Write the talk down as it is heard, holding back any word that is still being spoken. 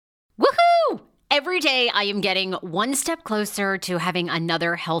Every day I am getting one step closer to having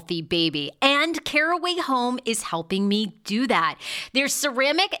another healthy baby, and Caraway Home is helping me do that. Their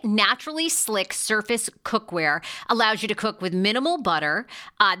ceramic, naturally slick surface cookware allows you to cook with minimal butter.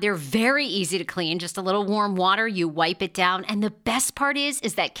 They're very easy to clean, just a little warm water, you wipe it down. And the best part is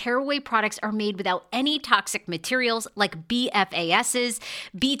that Caraway products are made without any toxic materials like BFASs,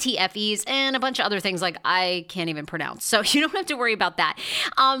 BTFEs, and a bunch of other things like I can't even pronounce. So you don't have to worry about that.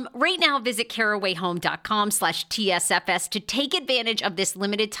 Right now, visit carawayhome.com/TSFS to take advantage of this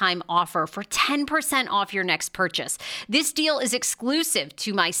limited time offer for 10% off your next purchase. This deal is exclusive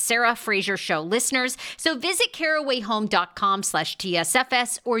to my Sarah Fraser Show listeners. So visit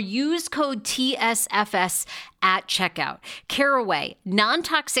carawayhome.com/TSFS or use code TSFS at checkout. Caraway,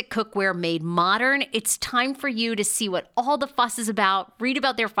 non-toxic cookware made modern. It's time for you to see what all the fuss is about, read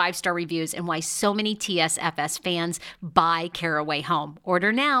about their 5-star reviews, and why so many TSFS fans buy Caraway Home.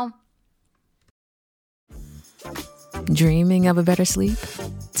 Order now. Dreaming of a better sleep?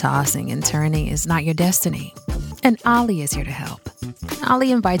 Tossing and turning is not your destiny. And Ollie is here to help.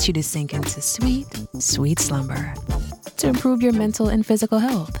 Ollie invites you to sink into sweet, sweet slumber to improve your mental and physical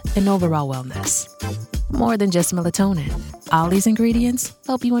health and overall wellness. More than just melatonin, Ollie's ingredients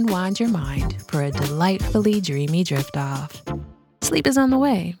help you unwind your mind for a delightfully dreamy drift off. Sleep is on the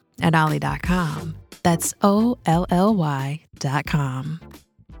way at Ollie.com. That's OLLY.com.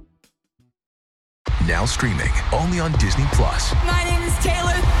 Now streaming only on Disney+. My name is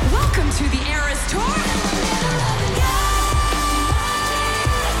Taylor. Welcome to the Eras Tour.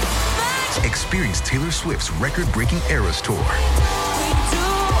 Experience Taylor Swift's record-breaking Eras Tour.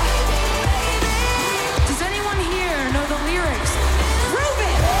 Does anyone here know the lyrics? Prove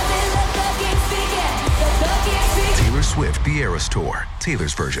it! Taylor Swift The Eras Tour,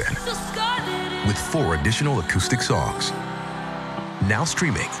 Taylor's version, with 4 additional acoustic songs. Now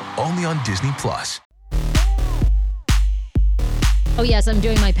streaming only on Disney+. Oh, yes, I'm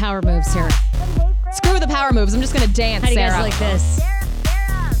doing my power moves here. Screw the power moves. I'm just going to dance, How do you Sarah. guys like this?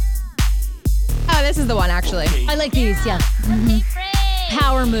 Oh, this is the one, actually. I like these, yeah. Mm-hmm.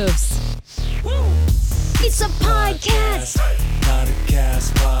 Power moves. It's a podcast. Not a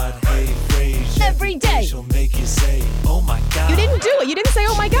cast pod. Hey, Frasier. Every day. She'll make you say, oh my God. You didn't do it. You didn't say,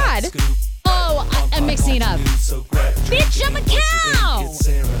 oh my God. Oh, I'm mixing it up. Bitch, I'm a cow.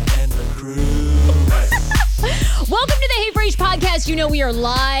 Welcome to the Hey Frasier podcast. You know we are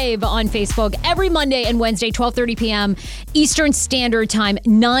live on Facebook every Monday and Wednesday, 12:30 p.m. Eastern Standard Time,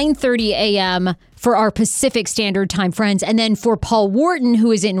 9:30 a.m. for our Pacific Standard Time friends. And then for Paul Wharton,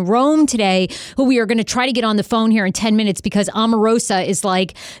 who is in Rome today, who we are going to try to get on the phone here in 10 minutes because Omarosa is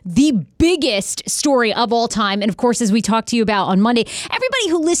like the biggest story of all time. And of course, as we talked to you about on Monday, everybody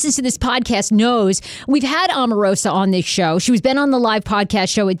who listens to this podcast knows we've had Omarosa on this show. She was been on the live podcast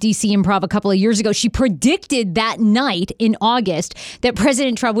show at DC Improv a couple of years ago. She predicted that night in August that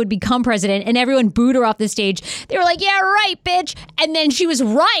President Trump would become president, and everyone booed her off the stage. They were like, yeah, right, bitch. And then she was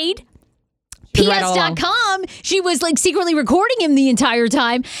right. PS.com, she was like secretly recording him the entire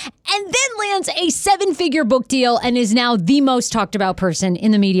time, and then lands a 7-figure book deal and is now the most talked about person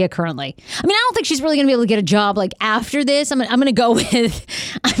in the media currently. I mean, I don't think she's really going to be able to get a job like after this. I'm going to go with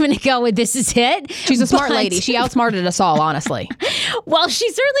this is it. She's a smart lady. She outsmarted us all, honestly. Well, she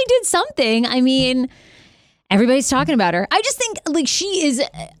certainly did something. I mean, everybody's talking about her. I just think like she is,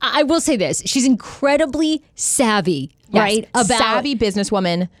 I will say this, she's incredibly savvy, Yes. right? Savvy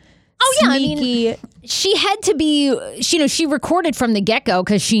businesswoman. Oh, yeah. Sneaky. I mean, she had to be, she recorded from the get-go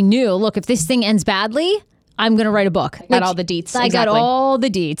because she knew, look, if this thing ends badly, I'm going to write a book. Got all the deets. I got all the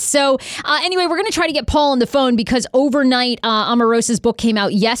deets. So anyway, we're going to try to get Paul on the phone because overnight, Omarosa's book came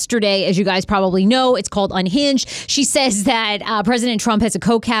out yesterday, as you guys probably know. It's called Unhinged. She says that President Trump has a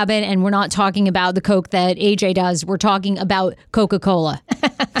Coke habit, and we're not talking about the Coke that AJ does. We're talking about Coca-Cola.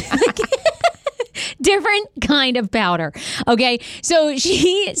 Different kind of powder. Okay. So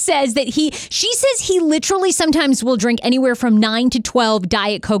she says that he literally sometimes will drink anywhere from 9 to 12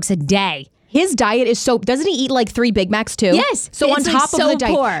 Diet Cokes a day. His diet is so... Doesn't he eat like 3 Big Macs too? Yes. So on top of the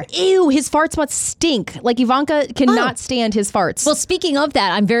diet... Poor. Ew, his farts must stink. Like Ivanka cannot stand his farts. Well, speaking of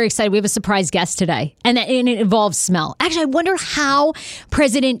that, I'm very excited. We have a surprise guest today. And it involves smell. Actually, I wonder how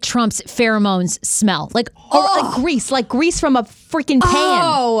President Trump's pheromones smell. Like grease from a freaking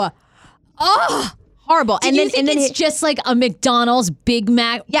pan. Oh. Horrible. And then it's just like a McDonald's Big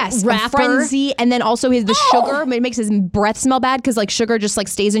Mac wrapper? A frenzy, and then also the sugar. It makes his breath smell bad because like sugar just like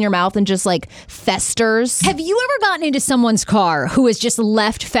stays in your mouth and just like festers. Have you ever gotten into someone's car who has just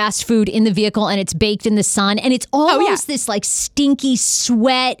left fast food in the vehicle and it's baked in the sun and it's almost this like stinky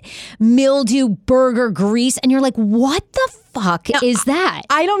sweat, mildew, burger grease, and you're like, what the fuck is that?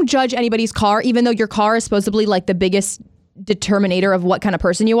 I don't judge anybody's car, even though your car is supposedly like the biggest determinator of what kind of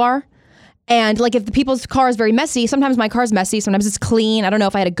person you are. And like if the people's car is very messy, sometimes my car's messy, sometimes it's clean. I don't know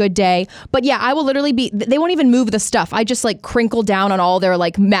if I had a good day. But yeah, I will literally they won't even move the stuff. I just like crinkle down on all their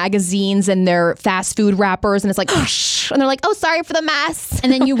like magazines and their fast food wrappers. And it's like, and they're like, oh, sorry for the mess.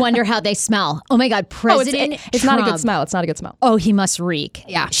 And then you wonder how they smell. Oh my God, President it's not a good smell. It's not a good smell. Oh, he must reek.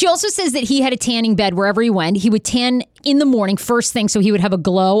 Yeah. She also says that he had a tanning bed wherever he went. He would tan in the morning, first thing, so he would have a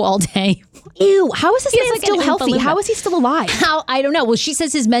glow all day. Ew, how is this man like still an healthy? Oompa Loompa. How is he still alive? I don't know. Well, she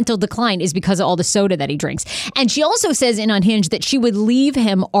says his mental decline is because of all the soda that he drinks. And she also says in Unhinged that she would leave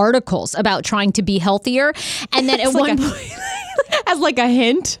him articles about trying to be healthier. And then at one point... As like a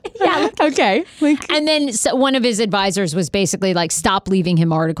hint? Yeah. Okay. And then one of his advisors was basically like, stop leaving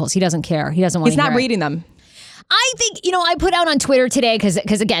him articles. He doesn't care. He doesn't want to hear He's not reading them. I think, I put out on Twitter today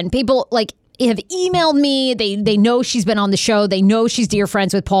because again, people like have emailed me. They know she's been on the show. They know she's dear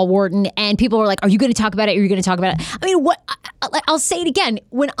friends with Paul Wharton. And people are like, are you going to talk about it? Are you going to talk about it? I mean, I'll say it again.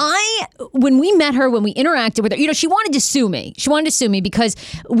 When we met her, when we interacted with her, she wanted to sue me. She wanted to sue me because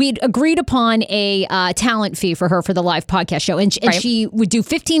we'd agreed upon a talent fee for her for the live podcast show. And she would do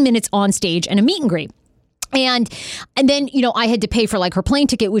 15 minutes on stage and a meet and greet. And then, I had to pay for like her plane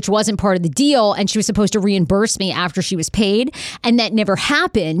ticket, which wasn't part of the deal. And she was supposed to reimburse me after she was paid. And that never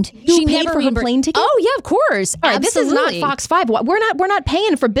happened. She paid for her plane ticket? Oh, yeah, of course. All right, this is not Fox 5. We're not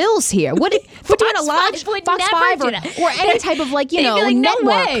paying for bills here. What if we're doing a live Fox 5 or any type of like, like, network. No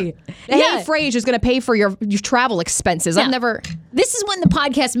way. Hey, Frage is going to pay for your travel expenses. Yeah. I've never... This is when the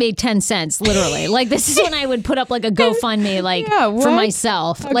podcast made 10 cents, literally. Like, this is when I would put up like a GoFundMe, like, for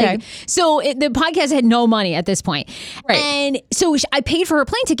myself. Okay. Like, so the podcast had no money at this point. Right. And so I paid for her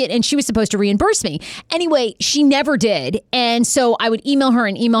plane ticket and she was supposed to reimburse me. Anyway, she never did. And so I would email her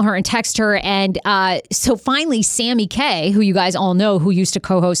and text her. And so finally, Sammy K, who you guys all know, who used to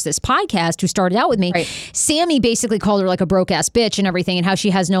co-host this podcast, who started out with me, Sammy basically called her like a broke ass bitch and everything and how she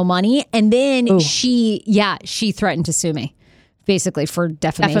has no money. And then she threatened to sue me. Basically for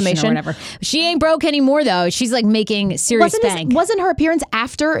defamation or whatever. She ain't broke anymore though. She's like making serious bank. Wasn't her appearance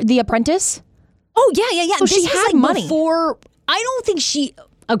after The Apprentice? Oh yeah. So she had money before. I don't think she.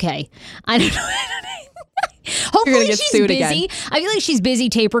 Okay, I don't know. Hopefully she's busy. Again. I feel like she's busy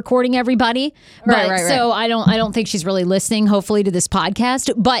tape recording everybody. Right. So I don't think she's really listening. Hopefully to this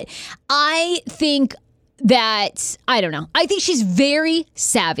podcast. But I think that, I don't know. I think she's very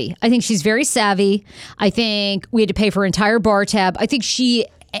savvy. I think we had to pay for her entire bar tab. I think she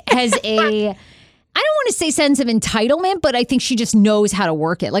has I don't want to say sense of entitlement, but I think she just knows how to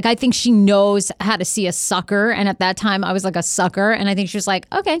work it. Like, I think she knows how to see a sucker. And at that time, I was like a sucker. And I think she was like,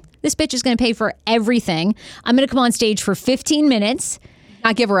 okay, this bitch is going to pay for everything. I'm going to come on stage for 15 minutes.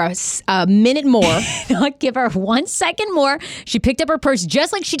 Not give her a minute more. Not give her 1 second more. She picked up her purse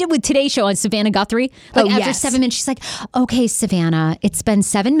just like she did with Today's Show on Savannah Guthrie. Like after 7 minutes, she's like, okay, Savannah, it's been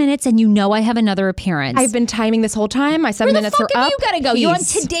 7 minutes and I have another appearance. I've been timing this whole time. My 7 minutes are up. Where the fuck have you got to go? You're on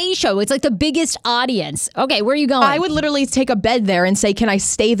Today's Show. It's like the biggest audience. Okay, where are you going? I would literally take a bed there and say, can I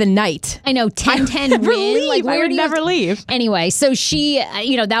stay the night? I know, 10-10 win. Like, I would never leave. Anyway, so she,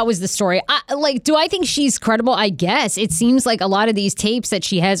 that was the story. Do I think she's credible? I guess. It seems like a lot of these tapes that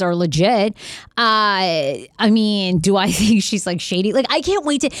she has are legit. I mean, do I think she's like shady? Like, I can't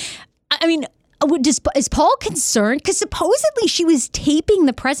wait to. I mean, is Paul concerned? Because supposedly she was taping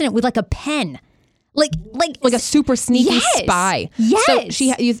the president with like a pen, like a super sneaky spy. Yes. So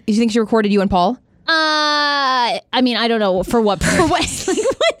you think she recorded you and Paul? I mean, I don't know for what purpose.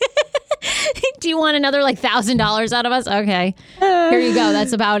 Do you want another like $1,000 out of us? Okay. Here you go.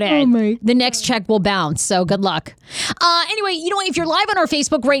 That's about it. The next check will bounce. So good luck. Anyway, if you're live on our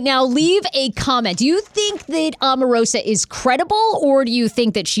Facebook right now, leave a comment. Do you think that Omarosa is credible, or do you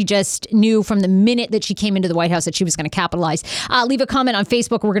think that she just knew from the minute that she came into the White House that she was going to capitalize? Leave a comment on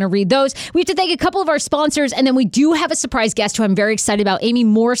Facebook. We're going to read those. We have to thank a couple of our sponsors, and then we do have a surprise guest who I'm very excited about. Amy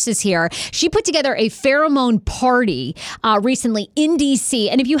Morse is here. She put together a Pheromone Party recently in D.C.,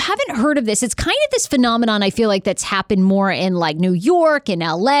 and if you haven't heard of this, it's kind of this phenomenon I feel like that's happened more in like New York and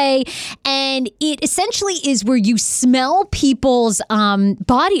LA, and it essentially is where you smell people's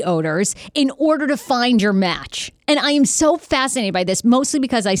body odors in order to find your match. And I am so fascinated by this, mostly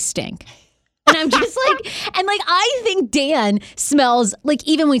because I stink. And I'm just like, and like, I think Dan smells like,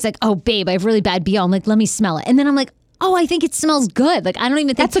 even when he's like, oh, babe, I have really bad BO. I'm like, let me smell it. And then I'm like, oh, I think it smells good. Like, I don't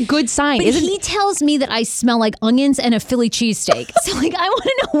even think That's a good sign. But he tells me that I smell like onions and a Philly cheesesteak. So like, I want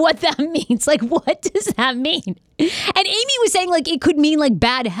to know what that means. Like, what does that mean? And Amy was saying like, it could mean like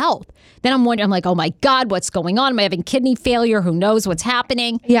bad health. Then I'm wondering, I'm like, oh my God, what's going on? Am I having kidney failure? Who knows what's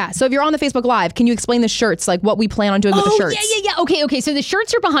happening? Yeah. So if you're on the Facebook Live, can you explain the shirts, like what we plan on doing with the shirts? Yeah. Okay. So the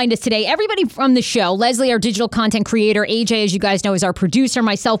shirts are behind us today. Everybody from the show, Leslie, our digital content creator, AJ, as you guys know, is our producer,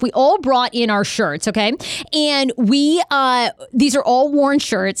 myself, we all brought in our shirts, okay? And these are all worn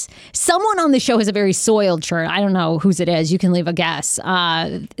shirts. Someone on the show has a very soiled shirt. I don't know whose it is. You can leave a guess.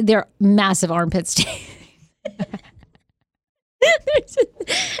 They're massive armpits.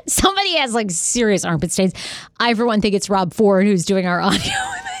 Somebody has like serious armpit stains. I, for one, think it's Rob Ford who's doing our audio.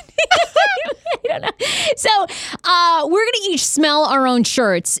 I don't know. So we're going to each smell our own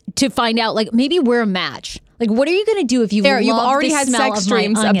shirts to find out, like, maybe we're a match. Like, what are you going to do if you've already had sex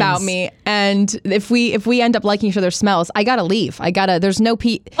dreams about me, and if we end up liking each other's smells, I gotta leave. There's no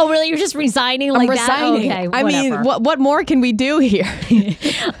Oh, really? You're just resigning I'm like resigning. that? Okay, I mean, what more can we do here?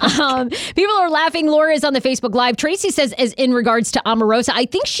 People are laughing. Laura is on the Facebook Live. Tracy says, as in regards to Omarosa, I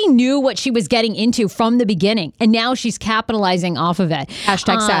think she knew what she was getting into from the beginning, and now she's capitalizing off of it.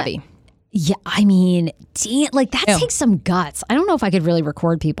 #savvy. Yeah, I mean, like that takes some guts. I don't know if I could really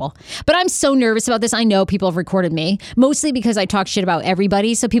record people, but I'm so nervous about this. I know people have recorded me, mostly because I talk shit about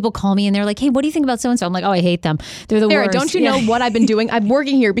everybody. So people call me and they're like, hey, what do you think about so-and-so? I'm like, oh, I hate them. They're the Sarah, worst. don't you know what I've been doing? I'm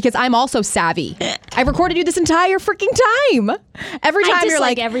working here because I'm also savvy. I recorded you this entire freaking time. Every time you're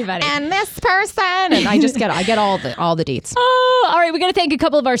like everybody. And this person. And I get all the deets. Oh, all right. We got to thank a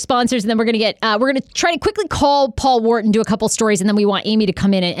couple of our sponsors, and then we're going to try to quickly call Paul Wharton, do a couple stories, and then we want Amy to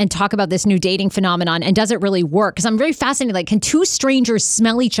come in and talk about this new dating phenomenon, and does it really work? Because I'm very fascinated. Like, can two strangers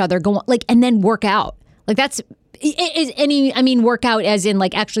smell each other, and then work out? Like, that's work out as in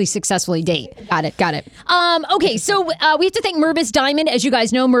like actually successfully date. Got it. Okay, so we have to thank Mervis Diamond. As you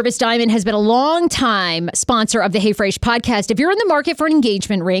guys know, Mervis Diamond has been a long time sponsor of the Hey Frase podcast. If you're in the market for an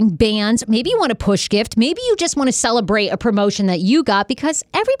engagement ring, bands, maybe you want a push gift, maybe you just want to celebrate a promotion that you got, because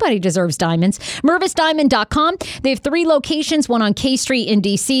everybody deserves diamonds. MervisDiamond.com. They have 3 locations, one on K Street in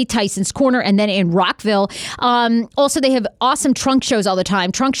DC, Tyson's Corner, and then in Rockville. Also, they have awesome trunk shows all the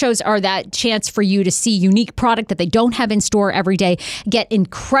time. Trunk shows are that chance for you to see unique product that they don't have in store every day, get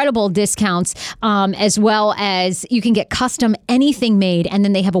incredible discounts, as well as you can get custom anything made, and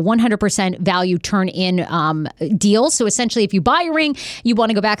then they have a 100% value turn in deal. So essentially, if you buy a ring, you want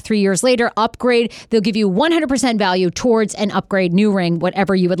to go back 3 years later, upgrade, they'll give you 100% value towards an upgrade, new ring,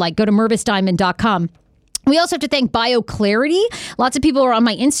 whatever you would like. Go to MervisDiamond.com. We also have to thank BioClarity. Lots of people are on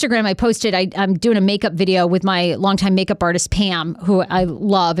my Instagram. I posted, I'm doing a makeup video with my longtime makeup artist, Pam, who I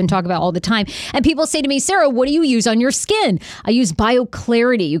love and talk about all the time. And people say to me, Sarah, what do you use on your skin? I use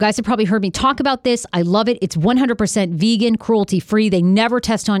BioClarity. You guys have probably heard me talk about this. I love it. It's 100% vegan, cruelty-free. They never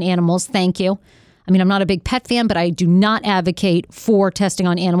test on animals. Thank you. I mean, I'm not a big pet fan, but I do not advocate for testing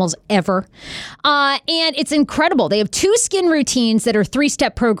on animals ever. And it's incredible. They have 2 skin routines that are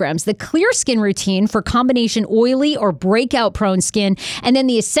 3-step programs. The clear skin routine for combination oily or breakout prone skin, and then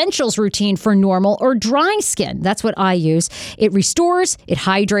the essentials routine for normal or dry skin. That's what I use. It restores, it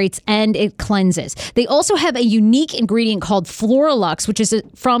hydrates, and it cleanses. They also have a unique ingredient called Floralux, which is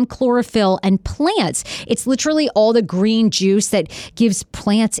from chlorophyll and plants. It's literally all the green juice that gives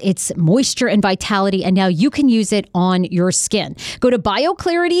plants its moisture and vitality, and now you can use it on your skin. Go to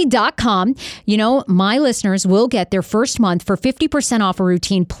bioclarity.com. You know, my listeners will get their first month for 50% off a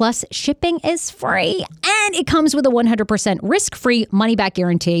routine, plus shipping is free, and it comes with a 100% risk-free money-back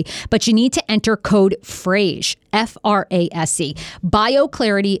guarantee, but you need to enter code FRASE, F-R-A-S-E,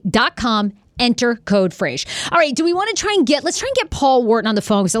 bioclarity.com. Enter code FRASE. All right, do we want to let's try and get Paul Wharton on the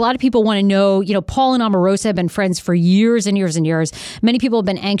phone, because a lot of people want to know, Paul and Omarosa have been friends for years and years and years. Many people have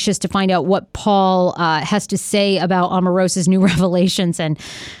been anxious to find out what Paul has to say about Omarosa's new revelations. And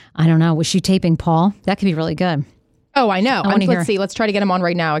I don't know, was she taping Paul? That could be really good. Oh, I know. Let's see. Let's try to get him on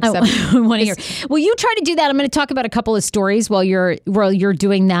right now. I want to hear. Well, you try to do that. I'm going to talk about a couple of stories while you're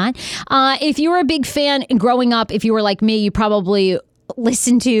doing that. If you were a big fan growing up, if you were like me, you probably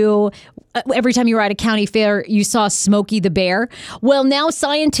listened to every time you were at a county fair, you saw Smokey the Bear. Well, now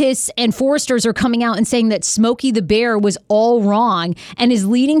scientists and foresters are coming out and saying that Smokey the Bear was all wrong and is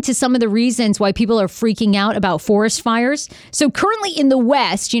leading to some of the reasons why people are freaking out about forest fires. So currently in the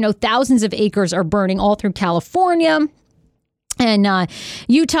West, thousands of acres are burning all through California and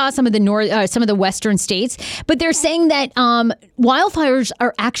Utah, some of the western states. But they're saying that wildfires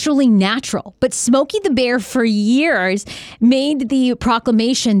are actually natural. But Smokey the Bear for years made the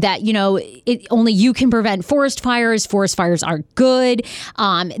proclamation that, only you can prevent forest fires. Forest fires are good,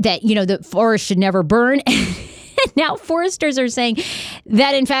 that, the forest should never burn. Now foresters are saying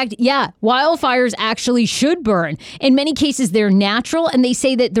that, in fact, wildfires actually should burn. In many cases, they're natural. And they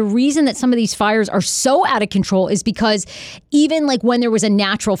say that the reason that some of these fires are so out of control is because even like when there was a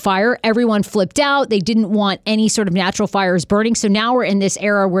natural fire, everyone flipped out. They didn't want any sort of natural fires burning. So now we're in this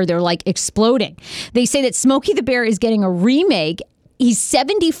era where they're like exploding. They say that Smokey the Bear is getting a remake. He's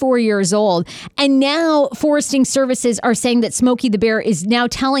 74 years old. And now foresting services are saying that Smokey the Bear is now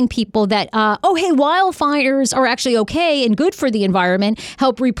telling people that, hey, wildfires are actually okay and good for the environment,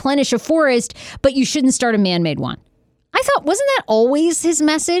 help replenish a forest, but you shouldn't start a man-made one. I thought, wasn't that always his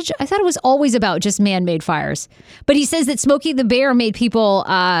message? I thought it was always about just man-made fires. But he says that Smokey the Bear made people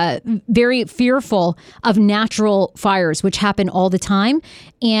very fearful of natural fires, which happen all the time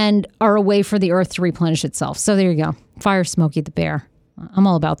and are a way for the earth to replenish itself. So there you go. Fire Smokey the Bear. I'm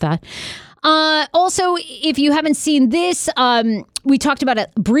all about that. Also, if you haven't seen this, we talked about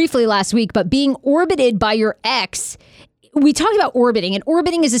it briefly last week, but being orbited by your ex, we talked about orbiting, and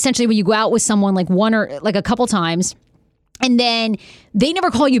orbiting is essentially when you go out with someone like one or like a couple times, and then they never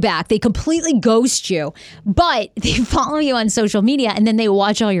call you back. They completely ghost you, but they follow you on social media, and then they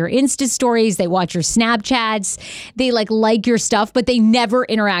watch all your Insta stories. They watch your Snapchats. They like your stuff, but they never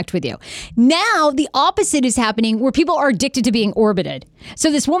interact with you. Now, the opposite is happening where people are addicted to being orbited.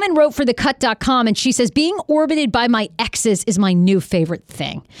 So this woman wrote for thecut.com, and she says, being orbited by my exes is my new favorite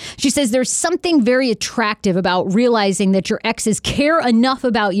thing. She says there's something very attractive about realizing that your exes care enough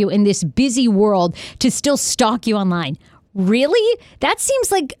about you in this busy world to still stalk you online. Really? That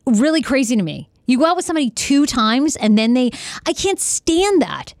seems like really crazy to me. You go out with somebody 2 times and then I can't stand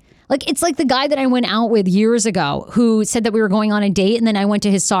that. Like, it's like the guy that I went out with years ago who said that we were going on a date, and then I went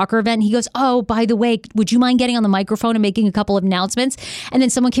to his soccer event. And he goes, oh, by the way, would you mind getting on the microphone and making a couple of announcements? And then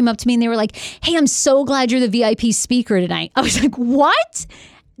someone came up to me and they were like, hey, I'm so glad you're the VIP speaker tonight. I was like, what?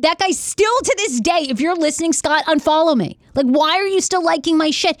 That guy still to this day, if you're listening, Scott, unfollow me. Like, why are you still liking my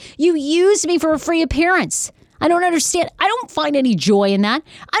shit? You used me for a free appearance. I don't understand. I don't find any joy in that.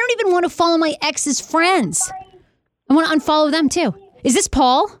 I don't even want to follow my ex's friends. I want to unfollow them too. Is this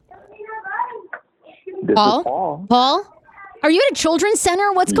Paul? This is Paul. Paul? Are you at a children's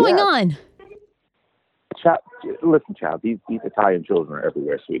center? What's going on? Listen, child, these Italian children are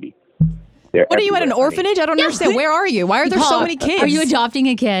everywhere, sweetie. What are you, at an orphanage? I don't understand. Where are you? Why are there Paul, so many kids? Are you adopting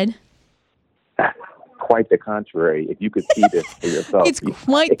a kid? Quite the contrary. If you could see this for yourself. It's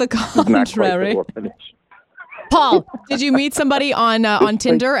quite the contrary. Not quite the orphanage. Paul, did you meet somebody on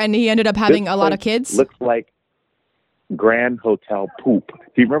Tinder and he ended up having a lot of kids? Looks like Grand Hotel Poop.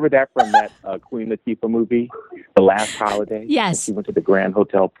 Do you remember that from that Queen Latifah movie, The Last Holiday? Yes. She went to the Grand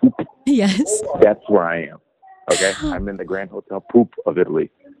Hotel Poop. Yes. That's where I am. Okay? I'm in the Grand Hotel Poop of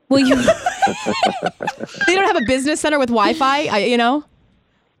Italy. Well, you... They don't have a business center with Wi-Fi,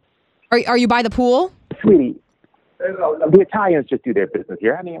 Are you by the pool? Sweetie, the Italians just do their business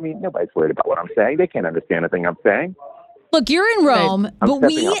here. I mean, nobody's worried about what I'm saying. They can't understand anything I'm saying. Look, you're in Rome, but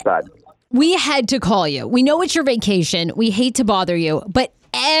outside. We had to call you. We know it's your vacation. We hate to bother you, but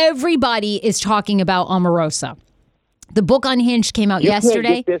everybody is talking about Omarosa. The book Unhinged came out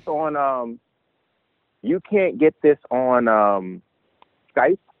yesterday. You can't get this on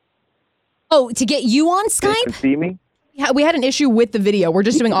Skype. Oh, to get you on Skype? You can see me? Yeah, we had an issue with the video. We're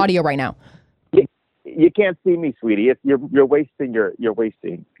just doing audio right now. You can't see me, sweetie. You're wasting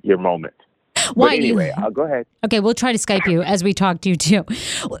your moment. Why? But anyway, I'll go ahead. Okay, we'll try to Skype you as we talk to you too.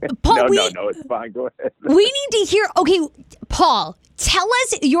 Paul, no, it's fine. Go ahead. We need to hear. Okay, Paul, tell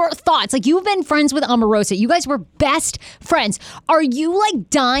us your thoughts. Like, you've been friends with Omarosa. You guys were best friends. Are you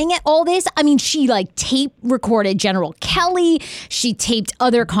dying at all this? I mean, she tape recorded General Kelly. She taped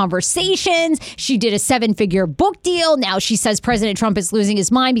other conversations. She did a 7-figure book deal. Now she says President Trump is losing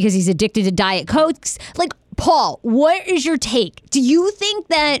his mind because he's addicted to Diet Cokes. Paul, what is your take? Do you think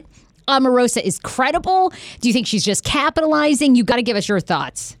that Omarosa is credible? Do you think she's just capitalizing? You got to give us your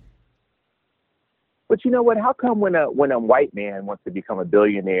thoughts. But you know what? How come when a white man wants to become a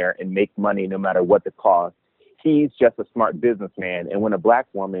billionaire and make money no matter what the cost, he's just a smart businessman, and when a black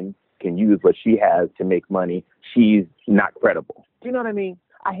woman can use what she has to make money, she's not credible? Do you know what I mean?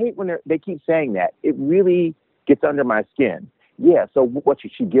 I hate when they keep saying that. It really gets under my skin. Yeah. So what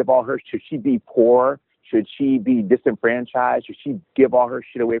should she give all her? Should she be poor? Should she be disenfranchised? Should she give all her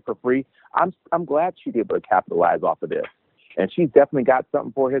shit away for free? I'm glad she's able to capitalize off of this. And she's definitely got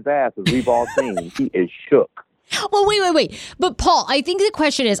something for his ass, as we've all seen. He is shook. Well, wait. But Paul, I think the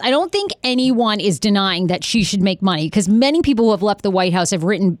question is, I don't think anyone is denying that she should make money because many people who have left the White House have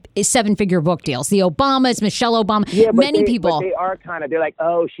written 7-figure book deals. The Obamas, Michelle Obama, many people. But they are they're like,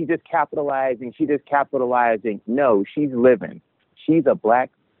 oh, she's just capitalizing. No, she's living. She's a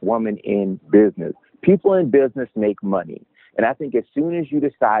black woman in business. People in business make money. And I think as soon as you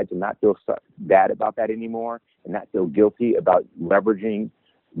decide to not feel bad about that anymore and not feel guilty about leveraging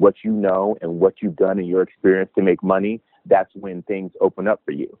what you know and what you've done in your experience to make money, that's when things open up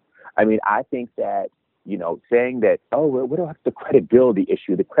for you. I mean, I think that, saying that, oh, well, what about the credibility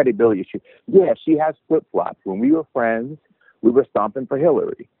issue? Yeah, she has flip-flops. When we were friends, we were stomping for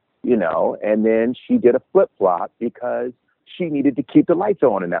Hillary, and then she did a flip-flop because she needed to keep the lights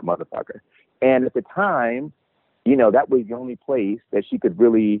on in that motherfucker. And at the time, that was the only place that she could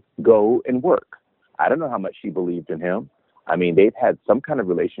really go and work. I don't know how much she believed in him. I mean, they've had some kind of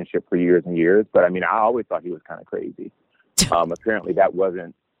relationship for years and years, but I mean, I always thought he was kind of crazy. Apparently that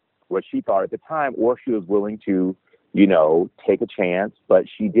wasn't what she thought at the time, or she was willing to, take a chance, but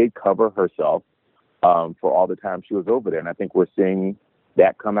she did cover herself for all the time she was over there. And I think we're seeing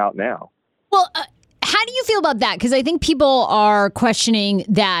that come out now. Well, how do you feel about that? Because I think people are questioning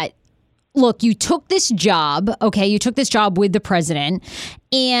that. Look, you took this job, okay? You took this job with the president,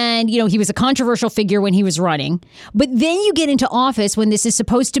 and, he was a controversial figure when he was running. But then you get into office when this is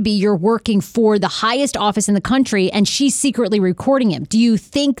supposed to be you're working for the highest office in the country, and she's secretly recording him. Do you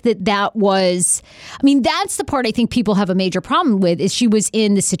think that was, that's the part I think people have a major problem with, is she was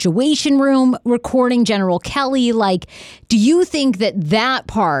in the Situation Room recording General Kelly. Like, do you think that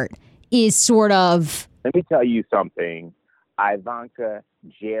part is sort of... Let me tell you something. Ivanka,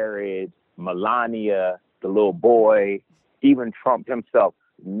 Jared, Melania, the little boy, even Trump himself.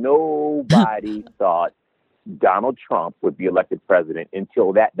 Nobody thought Donald Trump would be elected president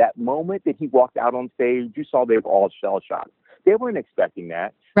until that moment that he walked out on stage. You saw they were all shell-shocked. They weren't expecting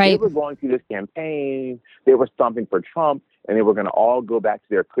that. Right. They were going through this campaign. They were stomping for Trump, and they were going to all go back to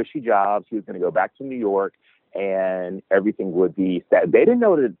their cushy jobs. He was going to go back to New York, and everything would be set. They didn't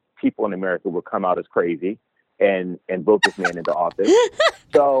know that people in America would come out as crazy and vote this man into office.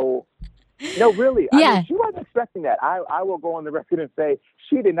 So... No, really. Yeah. I mean, she wasn't expecting that. I will go on the record and say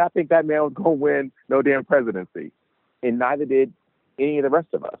she did not think that man was going to win no damn presidency. And neither did any of the rest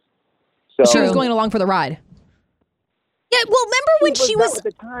of us. So she was going along for the ride. Yeah, well, remember when she was... At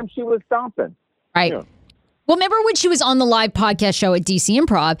the time, she was stomping. Right. Yeah. Well, remember when she was on the live podcast show at DC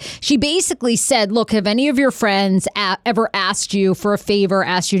Improv, she basically said, look, have any of your friends ever asked you for a favor,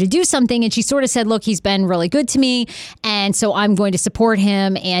 asked you to do something? And she sort of said, look, he's been really good to me, and so I'm going to support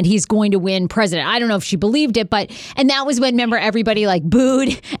him, and he's going to win president. I don't know if she believed it, and that was when, remember, everybody like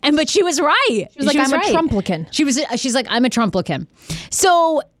booed, but she was right. She was like, I'm a Trumplican. She's like, I'm a Trumplican.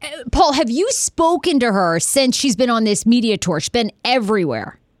 So, Paul, have you spoken to her since she's been on this media tour? She's been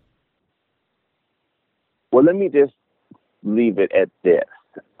everywhere. Well, let me just leave it at this.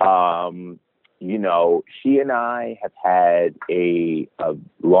 She and I have had a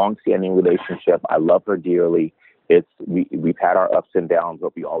long-standing relationship. I love her dearly. We've had our ups and downs,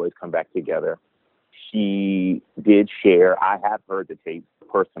 but we always come back together. She did share. I have heard the tape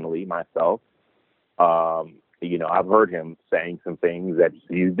personally myself. I've heard him saying some things that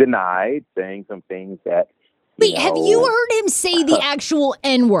he's denied, saying some things that... Wait, have you heard him say the actual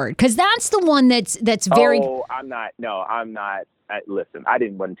N-word? Because that's the one that's very... Oh, I'm not. Listen, I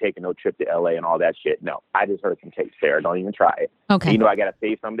didn't want to take no trip to L.A. and all that shit. No, I just heard some tapes there. Don't even try it. Okay. I got to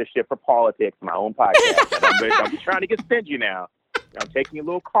say some of this shit for politics, my own podcast. I'm just trying to get stingy now. I'm taking a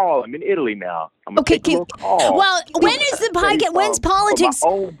little call. I'm in Italy now. I'm going to take a little call. Well, when is the podcast? When's politics? My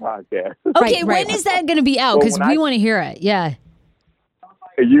own podcast. Okay, when is that going to be out? Because we want to hear it. Yeah.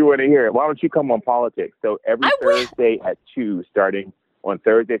 You want to hear it? Why don't you come on politics? So every Thursday at 2, starting on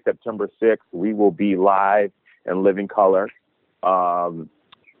Thursday, September 6th, we will be live in living color, going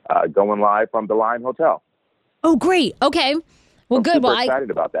live from the Lime Hotel. Oh, great. Okay. Well, I'm good. Super Well, excited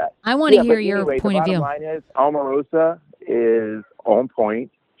about that. I want to hear your point of view. The bottom line is, Omarosa is on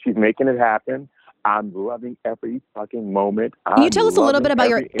point. She's making it happen. I'm loving every fucking moment. Can you tell us a little bit about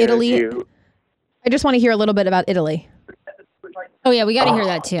your Italy? I just want to hear a little bit about Italy. Oh yeah, we got to hear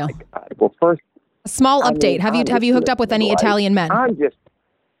that too. Well, first, a small update. Have you hooked up with any Italian men? I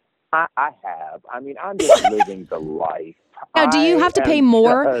have. I'm just living the life. Now, do you have to pay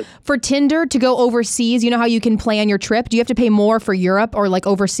more for Tinder to go overseas? You know how you can plan your trip? Do you have to pay more for Europe or like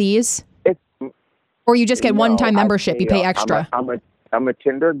overseas? Or you just get one-time membership, you pay extra? I'm a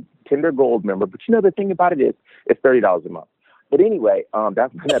Tinder Gold member, but the thing about it is it's $30 a month. But anyway,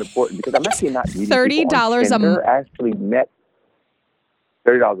 that's not that important because I'm actually not meeting $30 a month. I actually met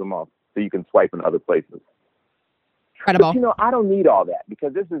 $30 a month, so you can swipe in other places. Incredible. But, I don't need all that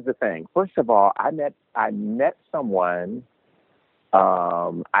because this is the thing. First of all, I met someone.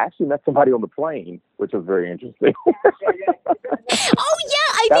 I actually met somebody on the plane, which was very interesting. Oh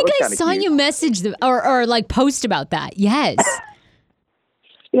yeah, I think I saw you message them or like post about that. Yes.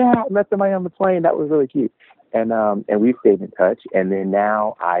 Yeah, I met somebody on the plane. That was really cute. And we stayed in touch. And then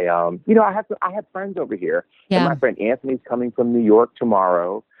now I have friends over here. Yeah. And my friend Anthony's coming from New York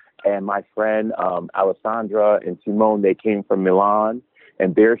tomorrow. And my friend Alessandra and Simone, they came from Milan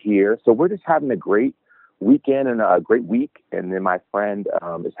and they're here. So we're just having a great weekend and a great week. And then my friend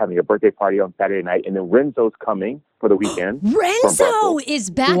is having a birthday party on Saturday night. And then Renzo's coming for the weekend. Renzo is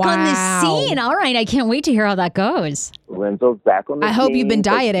back on the Wow. scene. All right, I can't wait to hear how that goes. Renzo's back on the scene. I hope you've been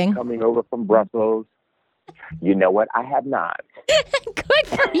so he's dieting. coming over from Brussels. You know what? I have not. Good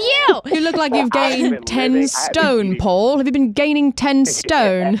for you. You look like you've I've been gained 10 living- stone, Paul. Have you been gaining 10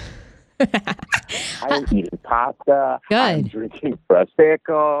 stone? I'm eating pasta. Good. I'm drinking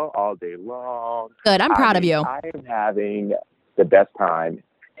Prosecco all day long. Good. I'm proud of you. I am having the best time.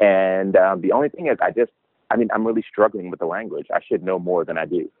 And the only thing is I'm really struggling with the language. I should know more than I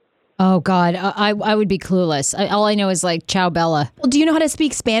do. Oh God, I would be clueless. All I know is like ciao Bella. Well, do you know how to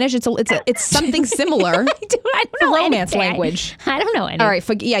speak Spanish? It's something similar. I don't know romance anything. language. I don't know anything. All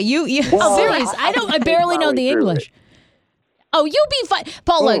right. You. Oh, serious? I barely know the Through it. English. Oh, you'll be fine,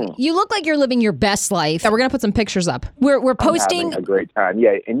 Paul. Look, you look like you're living your best life. Yeah, we're gonna put some pictures up. We're I'm posting. having a great time.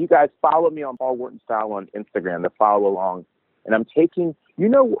 Yeah, and you guys follow me on Paul Wharton Style on Instagram to follow along. And I'm taking,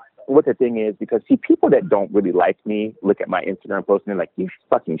 what the thing is, because people that don't really like me look at my Instagram post and they're like, you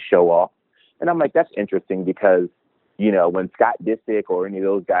fucking show off. And I'm like, that's interesting because, when Scott Disick or any of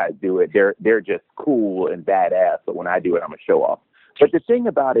those guys do it, they're just cool and badass. But when I do it, I'm a show off. But the thing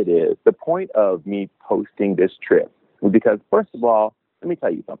about it is, the point of me posting this trip was because, first of all, let me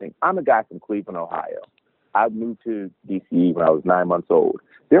tell you something. I'm a guy from Cleveland, Ohio. I moved to D.C. when I was 9 months old.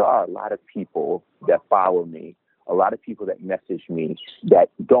 There are a lot of people that follow me, a lot of people that message me that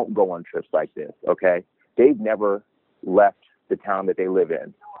don't go on trips like this, okay? They've never left the town that they live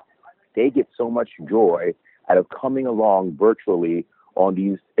in. They get so much joy out of coming along virtually on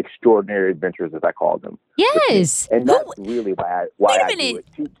these extraordinary adventures, as I call them. Yes. And that's really why I do minute.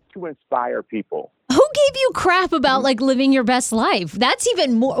 it, to inspire people. Who gave you crap about like living your best life? That's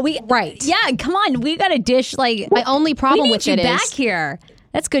even more. Right. Yeah. Come on. We got to dish like. My only we problem need with you it back is here.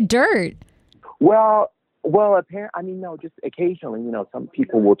 That's good dirt. Well, apparently, no, just occasionally, some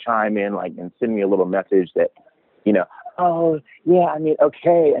people will chime in and send me a little message that, oh, yeah,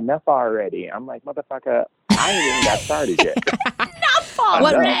 okay, enough already. I'm like, motherfucker, I ain't even got started yet.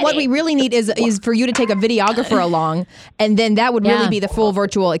 what we really need is for you to take a videographer along, and then that would really be the full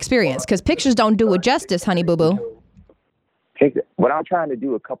virtual experience, because pictures don't do it justice, honey boo boo. When I'm trying to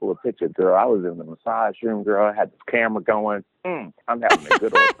do a couple of pictures, girl, I was in the massage room, girl. I had this camera going. I'm having a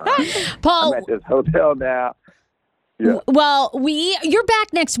good old time. Paul, I'm at this hotel now. Yeah. well, you're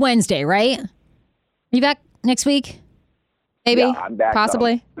back next Wednesday, right? Are you back next week? Maybe, Yeah, I'm back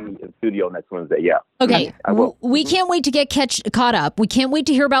possibly. in the studio next Wednesday, yeah. Okay, I will. we can't wait to get caught up. We can't wait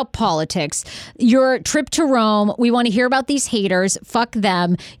to hear about politics. Your trip to Rome. We want to hear about these haters. Fuck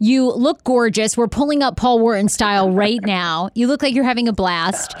them. You look gorgeous. We're pulling up Paul Wharton Style right now. You look like you're having a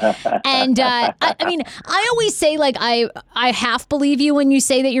blast. And I always say I half believe you when you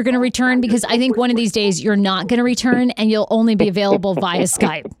say that you're going to return, because I think one of these days you're not going to return and you'll only be available via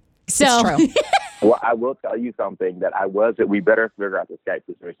Skype. So. It's true. Well, I will tell you something that we better figure out the Skype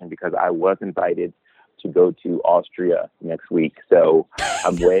situation, because I was invited to go to Austria next week. So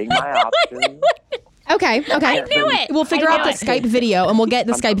I'm weighing my options. Okay. I knew it. We'll figure I out knew the Skype video, and we'll get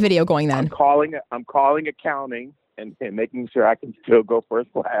the Skype video going then. I'm calling accounting and making sure I can still go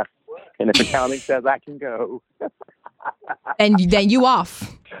first class. And if accounting says I can go. And then you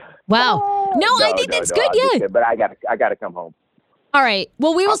off. Wow. No, I think that's good. I'm just Yeah. kidding, but I gotta come home. All right.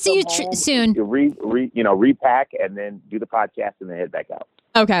 Well, we will see you soon. Repack and then do the podcast and then head back out.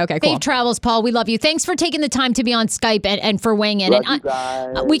 Okay, cool. Safe travels, Paul. We love you. Thanks for taking the time to be on Skype and for weighing in. Love And you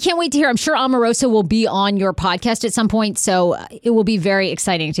guys. we can't wait to hear. I'm sure Omarosa will be on your podcast at some point, so it will be very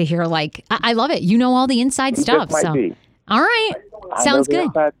exciting to hear. I love it. You know all the inside It stuff. just might So, be. all right, I sounds know the good.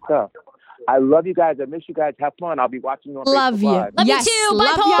 inside stuff. I love you guys. I miss you guys. Have fun. I'll be watching you on Love Facebook you. Live. Love you Yes, too. Bye,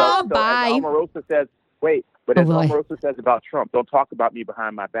 love Paul. y'all. So Bye. as Omarosa says, wait, but Oh, as boy. Omarosa says about Trump, don't talk about me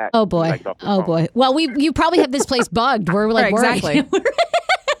behind my back. Oh boy. Like, off the Oh phone. boy. Well, you probably have this place bugged. We're like Right, exactly. worried.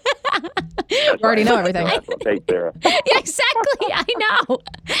 That's You already right. know everything. That's what takes there. Yeah, exactly. I know.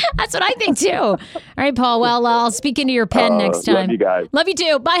 That's what I think too. All right, Paul. Well, I'll speak into your pen next time. Love you guys. Love you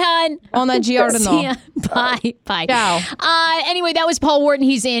too. Bye, hon. On that See Giardino. ya. Bye. Bye. Ciao. Anyway, that was Paul Wharton.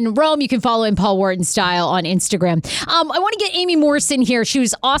 He's in Rome. You can follow him, Paul Wharton Style, on Instagram. I want to get Amy Morrison here. She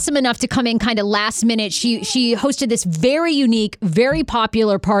was awesome enough to come in kind of last minute. She hosted this very unique, very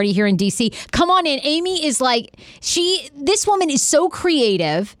popular party here in DC. Come on in. Amy is like, this woman is so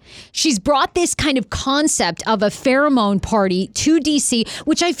creative. She's brought this kind of concept of a pheromone party to DC,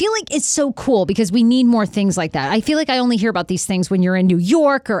 which I feel like is so cool because we need more things like that. I feel like I only hear about these things when you're in New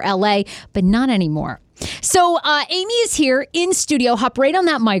York or LA, but not anymore. So Amy is here in studio. Hop right on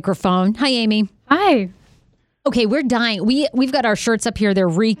that microphone. Hi, Amy. Hi. Okay, we're dying. We've got our shirts up here. They're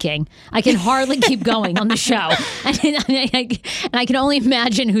reeking. I can hardly keep going on the show. And I can only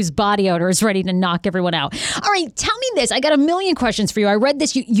imagine whose body odor is ready to knock everyone out. All right, tell me this. I got a million questions for you. I read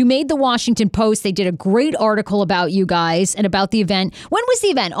this. You made the Washington Post. They did a great article about you guys and about the event. When was the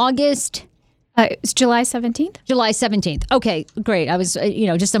event? August? It was July 17th. July 17th. Okay, great. I was,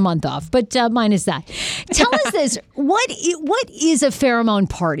 just a month off, but mine is that. Tell us this. What is a pheromone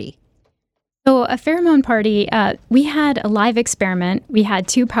party? So a pheromone party, we had a live experiment. We had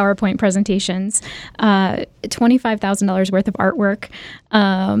 2 PowerPoint presentations, $25,000 worth of artwork,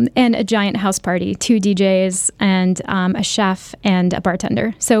 and a giant house party, 2 DJs and a chef and a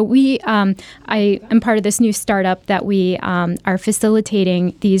bartender. So I am part of this new startup that we are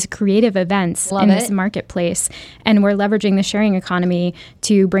facilitating these creative events in this marketplace. And we're leveraging the sharing economy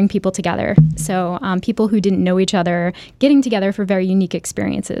to bring people together. So people who didn't know each other getting together for very unique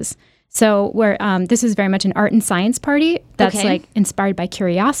experiences. So this is very much an art and science party that's like inspired by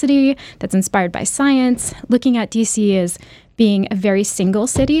curiosity, that's inspired by science. Looking at DC as being a very single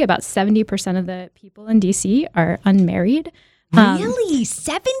city, about 70% of the people in DC are unmarried. Really?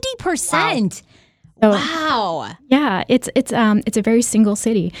 70%? Wow. Yeah, it's a very single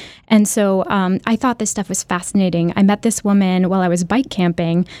city. And so I thought this stuff was fascinating. I met this woman while I was bike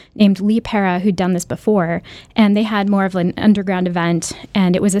camping named Lee Para, who'd done this before. And they had more of an underground event.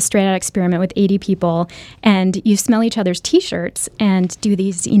 And it was a straight out experiment with 80 people. And you smell each other's T-shirts and do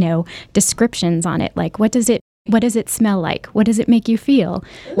these, descriptions on it. Like, what does it smell like? What does it make you feel?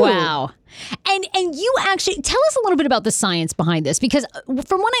 Wow. And you actually tell us a little bit about the science behind this, because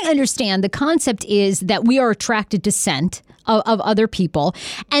from what I understand, the concept is that we are attracted to scent of other people,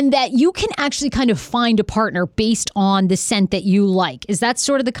 and that you can actually kind of find a partner based on the scent that you like. Is that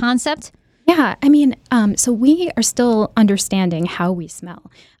sort of the concept? Yeah, I mean, so we are still understanding how we smell.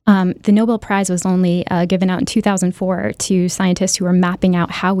 The Nobel Prize was only given out in 2004 to scientists who are mapping out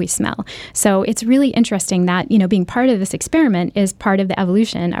how we smell. So it's really interesting that, being part of this experiment is part of the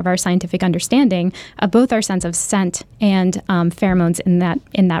evolution of our scientific understanding of both our sense of scent and pheromones in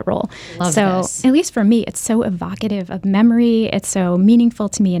that role. Love so this. At least for me, it's so evocative of memory. It's so meaningful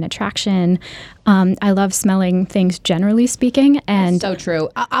to me in attraction. I love smelling things, generally speaking. And So true.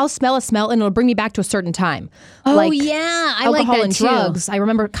 I'll smell a smell and it'll bring me back to a certain time. Oh, like yeah. I alcohol like that and too. drugs. I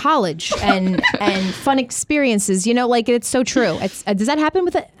remember college and fun experiences. It's so true. Does that happen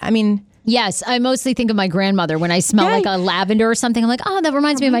with it? I mean, Yes, I mostly think of my grandmother when I smell like a lavender or something. I'm like, oh, that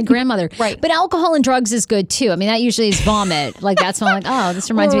reminds me of my grandmother. Right. But alcohol and drugs is good too. I mean, that usually is vomit. Like that's when I'm like, oh, this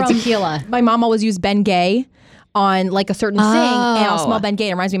reminds me of tequila. my mom always used Bengay on like a certain thing, and I'll smell Bengay.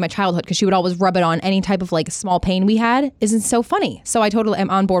 It reminds me of my childhood because she would always rub it on any type of like small pain we had. Isn't so funny? So I totally am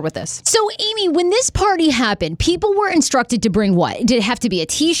on board with this. So, Amy, when this party happened, people were instructed to bring what? Did it have to be a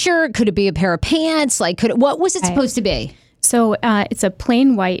T-shirt? Could it be a pair of pants? Like, what was it supposed to be? So it's a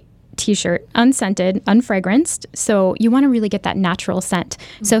plain white T-shirt, unscented, unfragranced. So you want to really get that natural scent.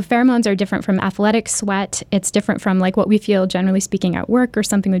 So pheromones are different from athletic sweat. It's different from like what we feel generally speaking at work, or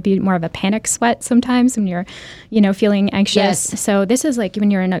something would be more of a panic sweat sometimes when you're, feeling anxious. Yes. So this is like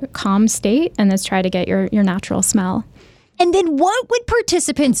when you're in a calm state, and let's try to get your natural smell. And then what would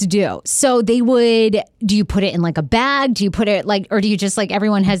participants do? So do you put it in like a bag? Do you put it like, or do you just like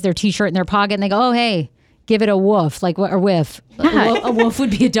everyone has their T-shirt in their pocket and they go, oh, hey, give it a woof, like a whiff. A wolf would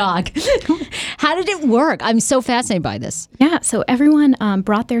be a dog. How did it work? I'm so fascinated by this. Yeah, so everyone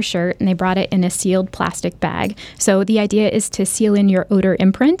brought their shirt, and they brought it in a sealed plastic bag. So the idea is to seal in your odor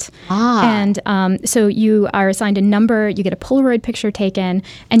imprint. And so you are assigned a number, you get a Polaroid picture taken,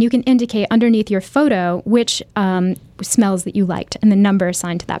 and you can indicate underneath your photo which smells that you liked, and the number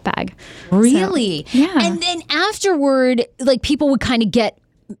assigned to that bag. Really? So, yeah. And then afterward, like people would kind of get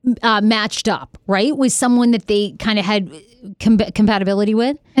matched up, right? With someone that they kind of had compatibility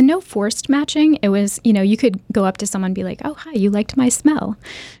with? And no forced matching. It was, you could go up to someone and be like, oh, hi, you liked my smell,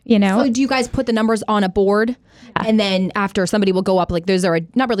 So do you guys put the numbers on a board? Yeah. And then after somebody will go up, like there's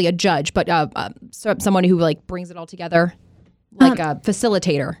not really a judge, but someone who like brings it all together, like a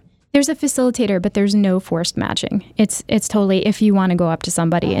facilitator. There's a facilitator, but there's no forced matching. It's totally if you want to go up to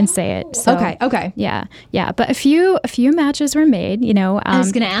somebody and say it. So, okay. Yeah. But a few matches were made, I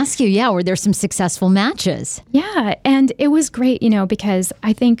was going to ask you, were there some successful matches? Yeah, and it was great, because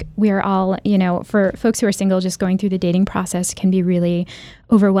I think we're all, for folks who are single, just going through the dating process can be really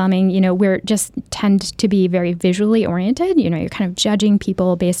overwhelming. We're just tend to be very visually oriented. You're kind of judging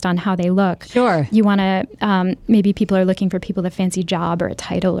people based on how they look. Sure. You want to, maybe people are looking for people with a fancy job or a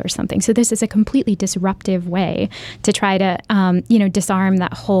title or something. So this is a completely disruptive way to try to, disarm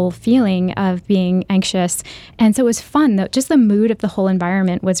that whole feeling of being anxious. And so it was fun, though. Just the mood of the whole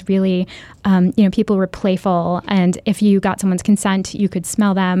environment was really, people were playful. And if you got someone's consent, you could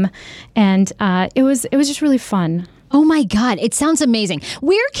smell them. And it was just really fun. Oh my God, it sounds amazing.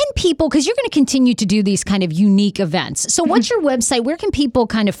 Where can people, because you're going to continue to do these kind of unique events. So what's your website? Where can people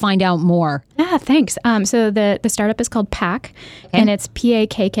kind of find out more? Yeah, thanks. So the startup is called PACK, and it's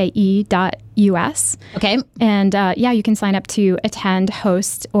PAKKE.US. Okay. And you can sign up to attend,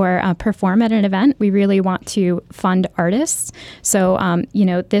 host, or perform at an event. We really want to fund artists. So,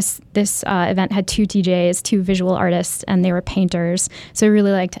 this event had 2 DJs, 2 visual artists, and they were painters. So we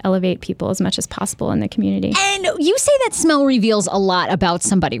really like to elevate people as much as possible in the community. And you say that smell reveals a lot about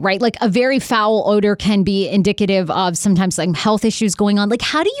somebody, right? Like a very foul odor can be indicative of sometimes like health issues going on. Like,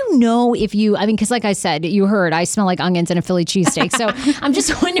 how do you know if because like I said, you heard, I smell like onions and a Philly cheesesteak. So I'm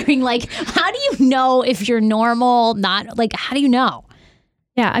just wondering, like, how do you know if you're normal, not, like, how do you know?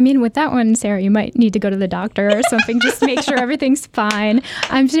 Yeah, with that one, Sarah, you might need to go to the doctor or something just to make sure everything's fine.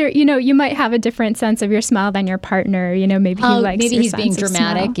 I'm sure, you might have a different sense of your smell than your partner. Maybe he likes maybe your he's being sense of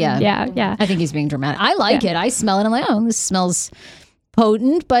dramatic. smell. Yeah. I think he's being dramatic. I like it. I smell it. I'm like, oh, this smells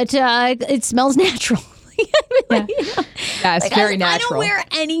potent, but it smells natural. Yeah, it's very natural. I don't wear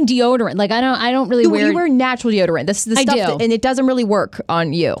any deodorant. Like I don't really wear. You wear natural deodorant. This is the stuff, and it doesn't really work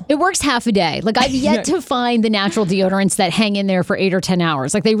on you. It works half a day. Like I've yet to find the natural deodorants that hang in there for 8 or 10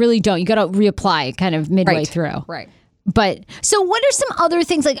 hours. Like they really don't. You got to reapply kind of midway through. Right. But so, what are some other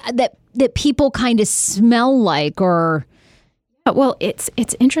things like that people kind of smell like or? Well, it's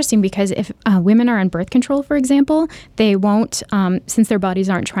interesting because if women are on birth control, for example, they won't, since their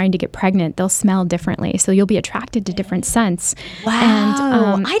bodies aren't trying to get pregnant, they'll smell differently. So you'll be attracted to different scents.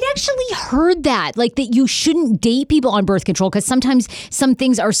 Wow. And, I'd actually heard that, like that you shouldn't date people on birth control because sometimes some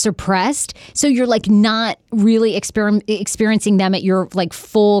things are suppressed. So you're like not really experiencing them at your like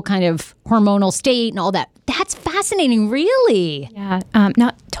full kind of hormonal state and all that. That's fascinating, really. Yeah,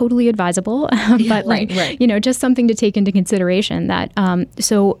 not totally advisable, but right. Just something to take into consideration that,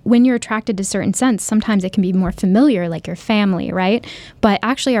 so when you're attracted to certain scents, sometimes it can be more familiar, like your family, right? But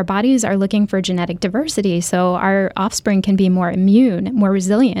actually our bodies are looking for genetic diversity, so our offspring can be more immune, more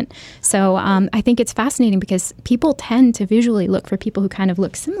resilient. So I think it's fascinating because people tend to visually look for people who kind of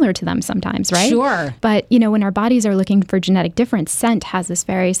look similar to them sometimes, right? Sure. But, when our bodies are looking for genetic difference, scent has this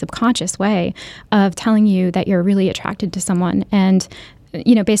very subconscious way of telling you that you're really attracted to someone. And,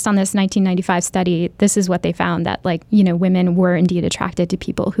 based on this 1995 study, this is what they found, that women were indeed attracted to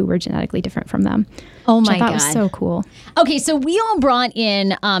people who were genetically different from them. Oh my God. That was so cool. Okay, so we all brought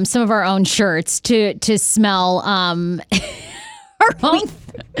in some of our own shirts to smell our own.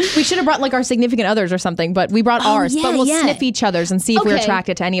 We should have brought like our significant others or something, but we brought ours. But we'll sniff each other's and see if we're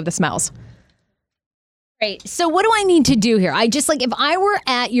attracted to any of the smells. Right. So what do I need to do here? I just like if I were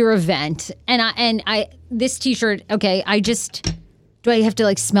at your event and I this t-shirt, okay, do I have to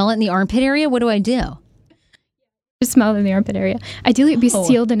like smell it in the armpit area? What do I do? Just smell it in the armpit area. Ideally, it'd be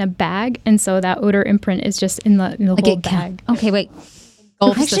sealed in a bag, and so that odor imprint is just in the whole bag. Okay, wait. I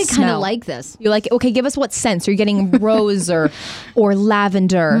actually kind of like this. You like it? Okay, give us what scents. Are you getting rose or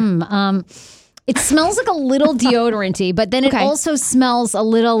lavender? It smells like a little deodorant-y, but then it also smells a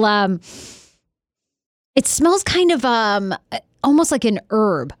little it smells kind of almost like an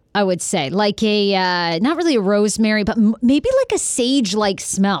herb, I would say. Like a not really a rosemary, but maybe like a sage-like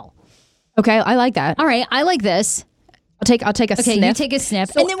smell. Okay, I like that. All right, I like this. I'll take a sniff. Okay, you take a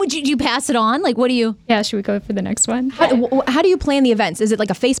sniff. And then would you pass it on? Like, what do you? Yeah, should we go for the next one? How do you plan the events? Is it like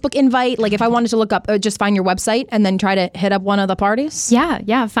a Facebook invite? Like if I wanted to look up, just find your website and then try to hit up one of the parties?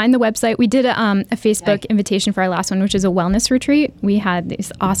 Yeah. Find the website. We did a Facebook invitation for our last one, which is a wellness retreat. We had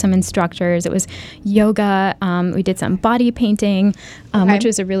these awesome instructors. It was yoga. We did some body painting, which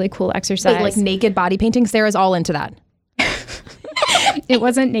was a really cool exercise. Like naked body painting? Sarah's all into that. It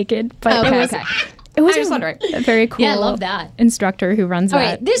wasn't naked, but Okay, it was. okay. It was I was wondering. a very cool. Yeah, I love that. Instructor who runs All that.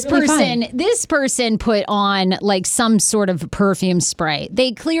 right, this Really fun. person put on like some sort of perfume spray.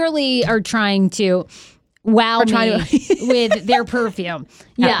 They clearly are trying to wow me with their perfume.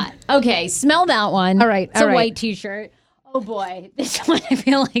 Yeah. Okay, smell that one. All right, It's all a right. white t-shirt. Oh boy, this one, I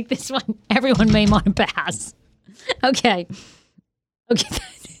feel like this one everyone may want to pass. Okay.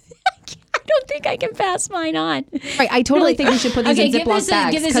 I don't think I can pass mine on. Right, I totally think we should put these in give Ziploc this a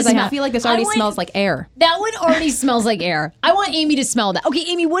bags because smell. I feel like this already smells like air. That one already smells like air. I want Amy to smell that. Okay,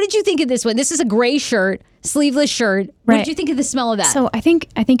 Amy, what did you think of this one? This is a gray shirt, sleeveless shirt. What Right. did you think of the smell of that? So I think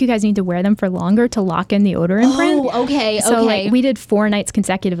you guys need to wear them for longer to lock in the odor imprint. Oh, okay, So okay. like we did 4 nights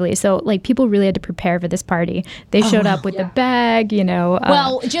consecutively. So like people really had to prepare for this party. They showed up with the bag, you know.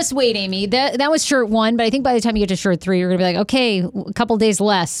 Well, just wait, Amy. That was shirt 1, but I think by the time you get to shirt 3, you're gonna be like, okay, a couple days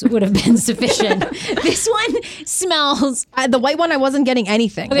less would have been sufficient. This one smells. The white one, I wasn't getting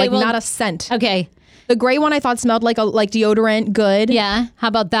anything, Okay, well- not a scent. Okay, The gray one I thought smelled like deodorant, good. yeah. How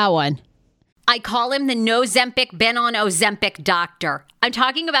about that one? I call him the Nozempic been on Ozempic doctor. I'm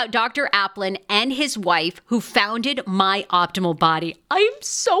talking about Dr. Applin and his wife who founded My Optimal Body. I am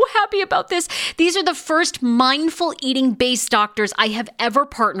so happy about this. These are the first mindful eating based doctors I have ever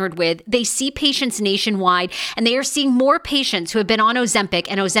partnered with. They see patients nationwide and they are seeing more patients who have been on Ozempic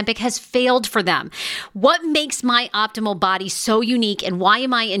and Ozempic has failed for them. What makes My Optimal Body so unique and why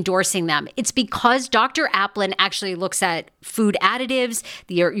am I endorsing them? It's because Dr. Applin actually looks at food additives,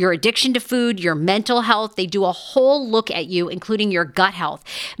 your addiction to food, your mental health. They do a whole look at you, including your gut health.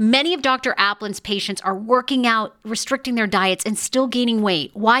 Many of Dr. Applin's patients are working out, restricting their diets, and still gaining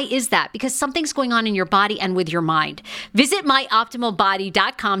weight. Why is that? Because something's going on in your body and with your mind. Visit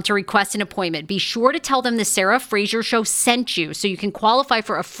myoptimalbody.com to request an appointment. Be sure to tell them the Sarah Fraser Show sent you so you can qualify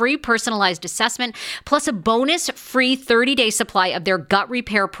for a free personalized assessment plus a bonus free 30-day supply of their gut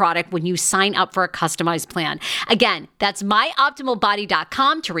repair product when you sign up for a customized plan. Again, that's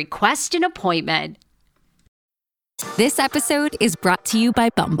myoptimalbody.com to request an appointment. This episode is brought to you by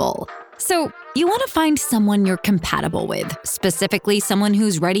Bumble. So, you want to find someone you're compatible with, specifically someone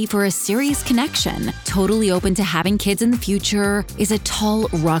who's ready for a serious connection, totally open to having kids in the future, is a tall,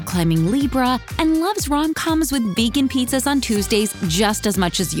 rock-climbing Libra, and loves rom-coms with vegan pizzas on Tuesdays just as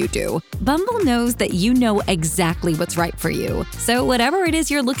much as you do. Bumble knows that you know exactly what's right for you. So, whatever it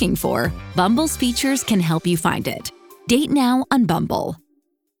is you're looking for, Bumble's features can help you find it. Date now on Bumble.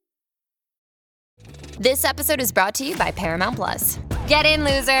 This episode is brought to you by Paramount Plus. Get in,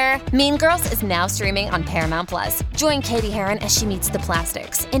 loser! Mean Girls is now streaming on Paramount Plus. Join Katie Heron as she meets the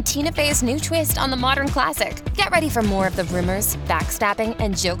plastics in Tina Fey's new twist on the modern classic. Get ready for more of the rumors, backstabbing,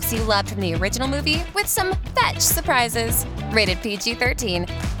 and jokes you loved from the original movie with some fetch surprises. Rated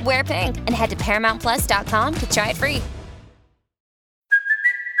PG-13. Wear pink and head to ParamountPlus.com to try it free.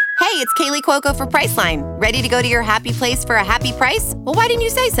 Hey, it's Kaylee Cuoco for Priceline. Ready to go to your happy place for a happy price? Well, why didn't you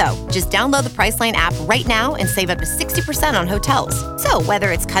say so? Just download the Priceline app right now and save up to 60% on hotels. So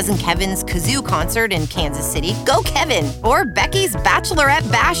whether it's Cousin Kevin's Kazoo Concert in Kansas City, go Kevin, or Becky's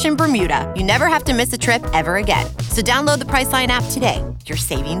Bachelorette Bash in Bermuda, you never have to miss a trip ever again. So download the Priceline app today. Your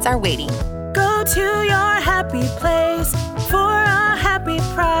savings are waiting. Go to your happy place for a happy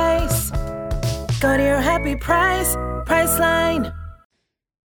price. Go to your happy price, Priceline.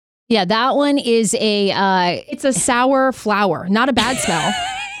 Yeah, that one is It's a sour flower. Not a bad smell,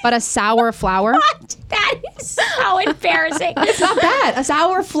 but a sour flower. What? That is so embarrassing. It's not bad. A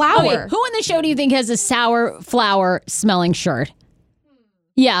sour flower. Okay, who on the show do you think has a sour flower smelling shirt?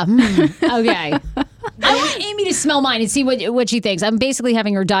 Yeah. Okay. I want Amy to smell mine and see what she thinks. I'm basically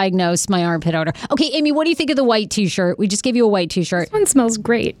having her diagnose my armpit odor. Okay, Amy, what do you think of the white t-shirt? We just gave you a white t-shirt. This one smells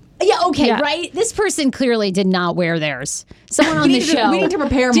great. Yeah, okay, Yeah. Right? This person clearly did not wear theirs. Someone on the show. We need to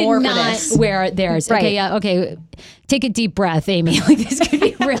prepare more for this. Did not wear theirs. Right. Okay, yeah, okay. Take a deep breath, Amy. Like, this could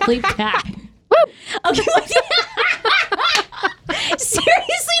be really bad. Okay.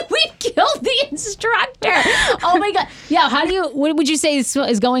 Seriously, we killed the instructor. Oh my God. Yeah, what would you say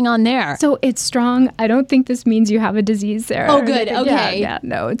is going on there? So it's strong. I don't think this means you have a disease there. Oh, good. Okay. Yeah,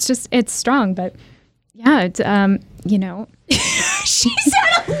 no, it's strong, but yeah, it's, you know. She's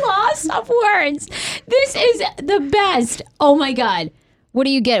at a loss of words. This is the best. Oh my God. What do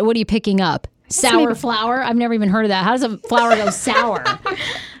you get? What are you picking up? Sour flour? I've never even heard of that. How does a flour go sour?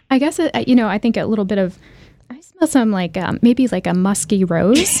 I guess, I think a little bit of, I smell some like, maybe like a musky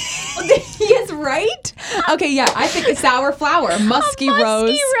rose. Yes, right? Okay, yeah, I think a sour flower. Musky rose.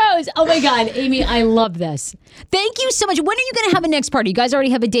 Musky rose. Oh my God, Amy, I love this. Thank you so much. When are you going to have a next party? You guys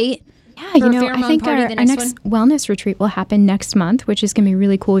already have a date? Yeah, you know, I Pheromone think Party, our the next next wellness retreat will happen next month, which is going to be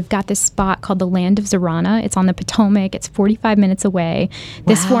really cool. We've got this spot called the Land of Zorana. It's on the Potomac. It's 45 minutes away.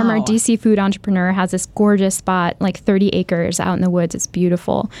 This former DC food entrepreneur has this gorgeous spot, like 30 acres out in the woods. It's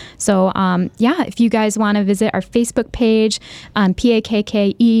beautiful. So, yeah, if you guys want to visit our Facebook page,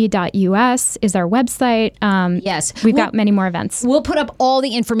 pakke.us is our website. Yes. We've got many more events. We'll put up all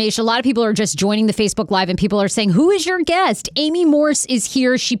the information. A lot of people are just joining the Facebook Live, and people are saying, who is your guest? Amy Morse is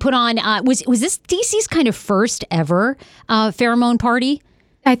here. She put on, was this DC's kind of first ever pheromone party?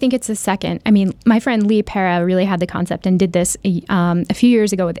 I think it's the second. I mean, my friend Lee Para really had the concept and did this a few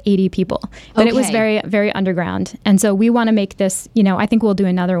years ago with 80 people. But it was very, very underground. And so we want to make this, you know, I think we'll do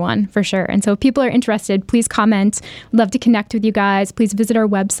another one for sure. And so if people are interested, please comment. We'd love to connect with you guys. Please visit our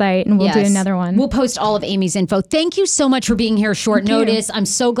website and we'll do another one. We'll post all of Amy's info. Thank you so much for being here short notice. I'm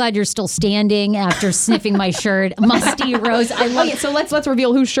so glad you're still standing after sniffing my shirt. Musty Rose. I love it. So let's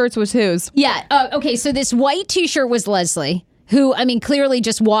reveal whose shirts was whose. Yeah. Okay. So this white t-shirt was Leslie, who, I mean, clearly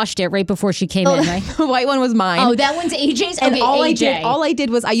just washed it right before she came in, right? The white one was mine. Oh, that one's AJ's? And okay, all AJ. I did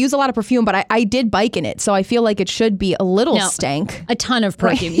was I use a lot of perfume, but I did bike in it, so I feel like it should be a little stank. A ton of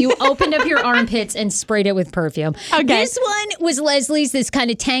perfume. You opened up your armpits and sprayed it with perfume. Okay. This one was Leslie's, this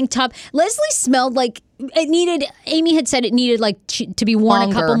kind of tank top. Leslie smelled like it needed, Amy had said it needed like to be worn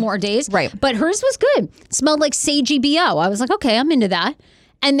a couple more days. Right. But hers was good. Smelled like sagey BO. I was like, okay, I'm into that.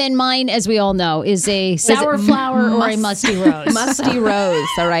 And then mine, as we all know, is a sour flower or a musty rose. Musty rose,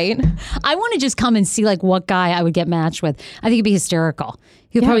 all right? I want to just come and see like what guy I would get matched with. I think it'd be hysterical.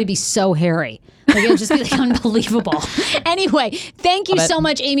 He'd probably be so hairy. Like it would just be like unbelievable. Anyway, thank you so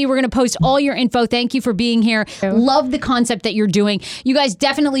much, Amy. We're going to post all your info. Thank you for being here. Love the concept that you're doing. You guys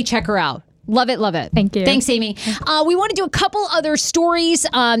definitely check her out. Love it, love it. Thank you. Thanks, Amy. We want to do a couple other stories.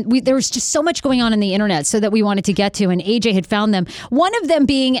 There was just so much going on the internet so that we wanted to get to, and AJ had found them. One of them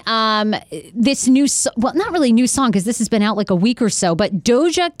being this new, well, not really new song because this has been out like a week or so, but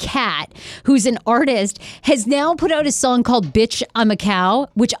Doja Cat, who's an artist, has now put out a song called Bitch, I'm a Cow,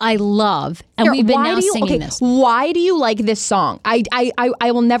 which I love. And we've been now singing this. Why do you like this song? I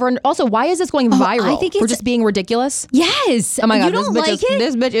will never. Also, why is this going viral? I think for just being ridiculous. Yes. Oh my God, you don't like it?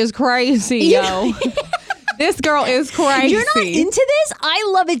 This bitch is crazy, yo. This girl is crazy. You're not into this? I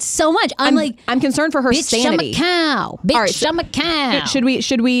love it so much. I'm concerned for her bitch, sanity. I'm a cow. Bitch, right, I'm a cow. Should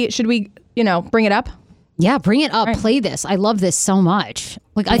we bring it up? Yeah, bring it up. Right. Play this. I love this so much.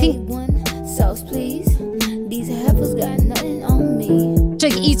 Like I think sauce, please. These heifers got nothing on me. She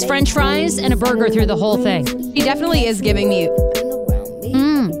like eats French fries and a burger through the whole thing. She definitely is giving me.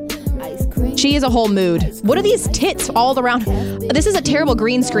 She is a whole mood. What are these tits all around? This is a terrible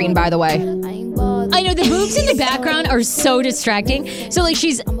green screen, by the way. I know the boobs in the background are so distracting. So like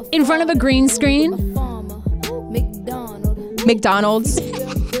she's in front of a green screen. McDonald's.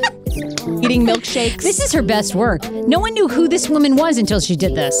 Eating milkshakes. This is her best work. No one knew who this woman was until she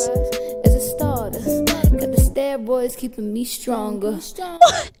did this. As a starter, got the steroids keeping me stronger.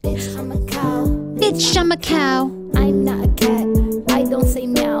 Bitch, I'm a cow. Bitch, I'm a cow. I'm not a cat. I don't say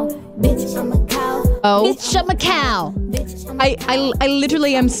meow. Bitch, I'm a cow. Oh. Bitch, I'm a cow. I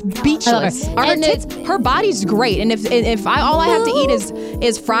literally am speechless. Her body's great, and if all I have to eat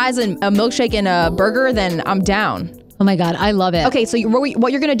is fries and a milkshake and a burger, then I'm down. Oh my God, I love it. Okay, so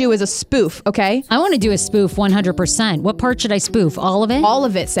what you're gonna do is a spoof, okay? I want to do a spoof 100%. What part should I spoof? All of it? All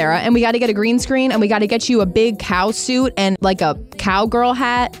of it, Sarah. And we got to get a green screen, and we got to get you a big cow suit and like a cowgirl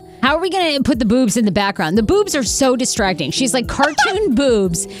hat. How are we going to put the boobs in the background? The boobs are so distracting. She's like cartoon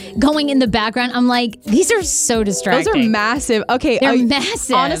boobs going in the background. I'm like, these are so distracting. Those are massive. Okay. They're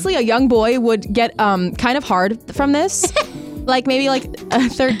massive. Honestly, a young boy would get kind of hard from this. Like maybe like a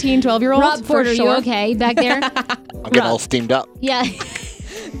 13, 12-year-old. Rob Ford, are you okay back there? I'm getting all steamed up. Yeah.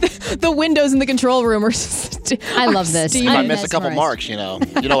 The windows in the control room are I love this. If I miss a couple marks, you know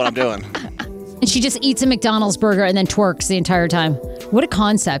what I'm doing. And she just eats a McDonald's burger and then twerks the entire time. What a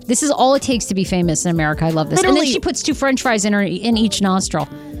concept. This is all it takes to be famous in America. I love this. Literally. And then she puts 2 French fries in each nostril.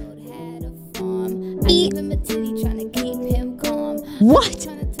 What?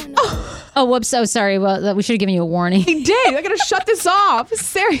 Oh, whoops. So sorry. Well, we should have given you a warning. He did. I got to shut this off.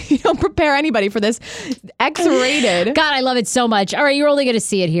 Sarah, you don't prepare anybody for this. X-rated. God, I love it so much. All right, you're only going to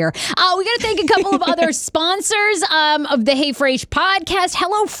see it here. We got to thank a couple of other sponsors of the Hey Frase podcast.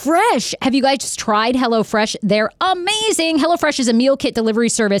 HelloFresh. Have you guys tried HelloFresh? They're amazing. HelloFresh is a meal kit delivery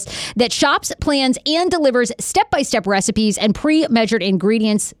service that shops, plans, and delivers step-by-step recipes and pre-measured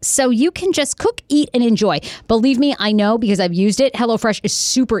ingredients so you can just cook, eat, and enjoy. Believe me, I know because I've used it. HelloFresh is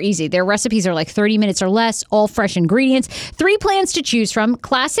super easy. Their recipes recipes are like 30 minutes or less, all fresh ingredients. 3 plans to choose from: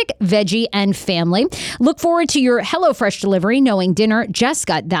 classic, veggie, and family. Look forward to your HelloFresh delivery, knowing dinner just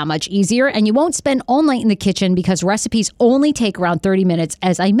got that much easier, and you won't spend all night in the kitchen because recipes only take around 30 minutes,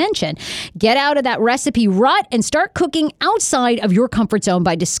 as I mentioned. Get out of that recipe rut and start cooking outside of your comfort zone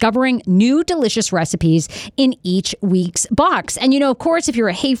by discovering new delicious recipes in each week's box. And of course, if you're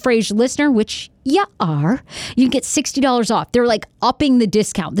a Hey Frage listener, which you are, you can get $60 off. They're like upping the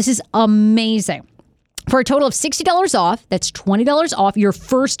discount. This is amazing. For a total of $60 off, that's $20 off your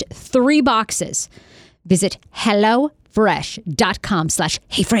first 3 boxes. Visit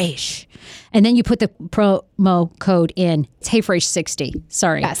HelloFresh.com/HeyFrage. And then you put the promo code in. It's HeyFrage60.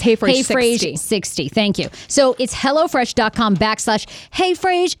 Sorry. Yes, HeyFrage60. HeyFrage60. Thank you. So it's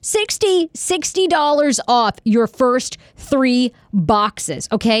HelloFresh.com/HeyFrage60. $60 off your first 3 boxes.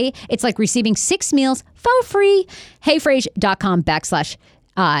 Okay? It's like receiving 6 meals for free.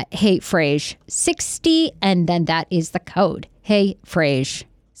 HeyFrage.com/HeyFrage60. And then that is the code.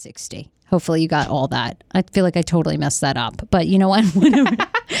 HeyFrage60. Hopefully you got all that. I feel like I totally messed that up. But you know what?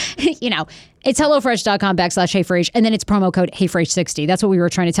 It's HelloFresh.com/HeyFrage, and then it's promo code HeyFrage60. That's what we were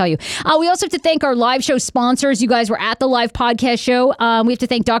trying to tell you. We also have to thank our live show sponsors. You guys were at the live podcast show. We have to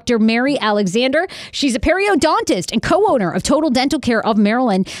thank Dr. Mary Alexander. She's a periodontist and co-owner of Total Dental Care of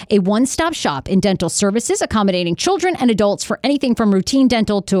Maryland, a one-stop shop in dental services, accommodating children and adults for anything from routine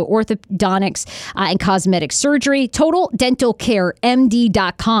dental to orthodontics and cosmetic surgery.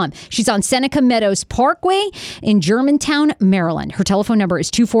 TotalDentalCareMD.com. She's on Seneca Meadows Parkway in Germantown, Maryland. Her telephone number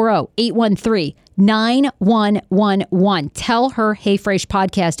is 240-813-9111. Tell her Hey Frage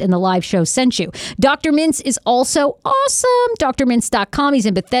podcast and the live show sent you. Dr. Mintz is also awesome. DrMintz.com. He's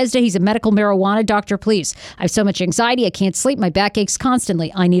in Bethesda. He's a medical marijuana doctor. Please, I have so much anxiety. I can't sleep. My back aches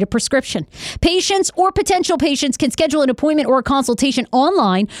constantly. I need a prescription. Patients or potential patients can schedule an appointment or a consultation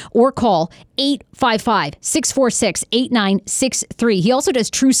online or call 855-646-8963. He also does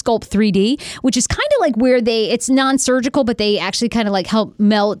True Sculpt 3D, which is kind of like where it's non-surgical, but they actually kind of like help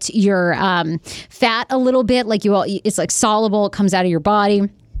melt your fat a little bit. It's like soluble. It comes out of your body.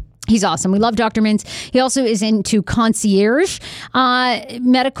 He's awesome. We love Dr. Mintz. He also is into concierge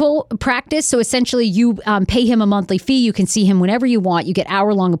medical practice. So essentially you pay him a monthly fee. You can see him whenever you want. You get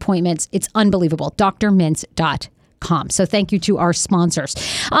hour-long appointments. It's unbelievable. drmintz.com. So thank you to our sponsors.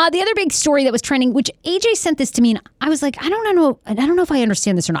 The other big story that was trending, which AJ sent this to me, and I was like, I don't know if I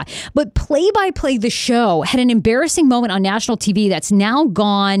understand this or not. But Play by Play, the show, had an embarrassing moment on national TV that's now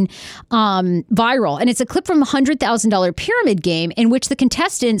gone viral, and it's a clip from a $100,000 pyramid game in which the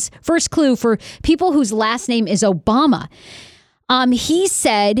contestants, first clue for people whose last name is Obama. He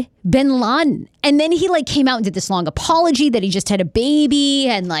said Bin Laden, and then he came out and did this long apology that he just had a baby,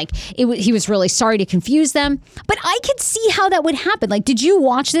 and he was really sorry to confuse them. But I could see how that would happen. Did you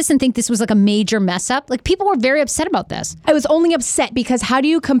watch this and think this was a major mess up? People were very upset about this. I was only upset because how do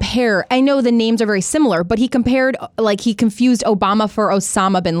you compare? I know the names are very similar, but he compared he confused Obama for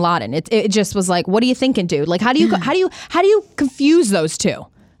Osama bin Laden. It just was like, what are you thinking, dude? How do you confuse those two?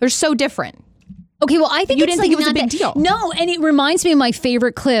 They're so different. Okay, well, I think you didn't think it was a big deal. No, and it reminds me of my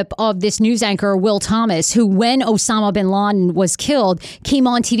favorite clip of this news anchor, Will Thomas, who, when Osama bin Laden was killed, came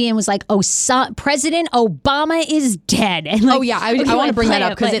on TV and was like, President Obama is dead. And I want to bring that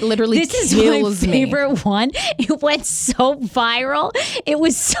up because it literally kills me. This is my favorite one. It went so viral. It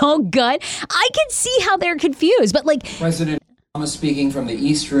was so good. I can see how they're confused, but President Obama speaking from the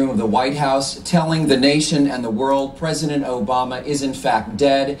East Room of the White House, telling the nation and the world President Obama is in fact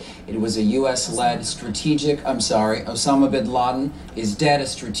dead. It was a U.S.-led Osama bin Laden is dead, a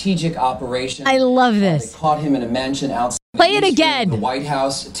strategic operation. I love this. They caught him in a mansion outside Play it again. The White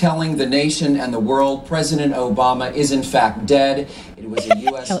House, telling the nation and the world President Obama is in fact dead. It was a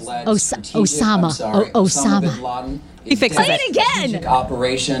U.S.-led Osama bin Laden. He fixes it again.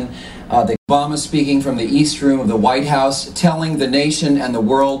 Operation. Obama speaking from the East Room of the White House, telling the nation and the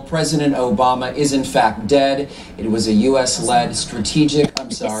world President Obama is in fact dead. It was a U.S.-led strategic.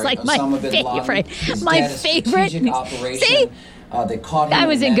 Osama bin Laden is my dead, favorite. Strategic operation. See, they caught him. I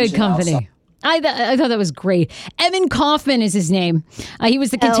was in good company. I thought that was great. Evan Kaufman is his name. He was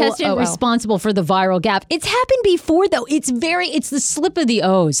the contestant responsible for the viral gap. It's happened before, though. It's the slip of the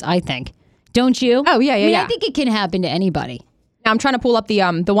O's, I think. Don't you? Oh, yeah. I think it can happen to anybody. Now I'm trying to pull up the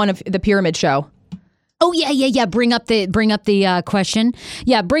one of the pyramid show. Oh, yeah. Bring up the question.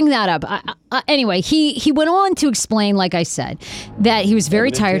 Yeah, bring that up. Anyway, he went on to explain, like I said, that he was very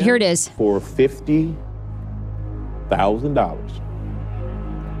tired. Here it is. For $50,000.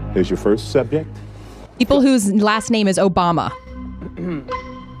 Here's your first subject. People whose last name is Obama.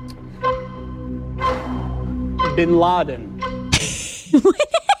 Bin Laden.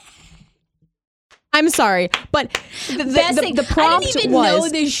 I'm sorry, but the prompt I didn't even was, know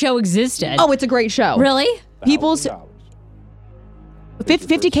this show existed. oh, it's a great show. Really? People's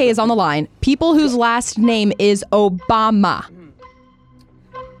 50K is on the line. People whose last name is Obama.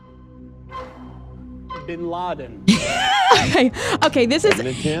 Bin Laden. Okay, this is...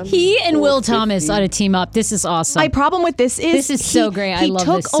 He and Will Thomas ought to team up. This is awesome. My problem with this is... This is so great. I love this so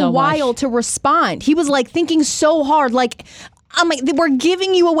much. He took a while to respond. He was like thinking so hard, like... I'm like, we're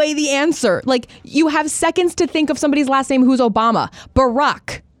giving you away the answer. Like, you have seconds to think of somebody's last name who's Obama.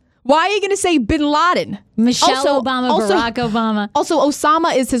 Barack. Why are you going to say Bin Laden? Michelle Obama, Barack Obama. Also,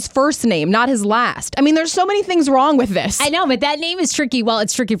 Osama is his first name, not his last. I mean, there's so many things wrong with this. I know, but that name is tricky. Well,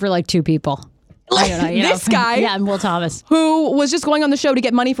 it's tricky for like two people. I don't know, this guy, yeah, and Will Thomas, who was just going on the show to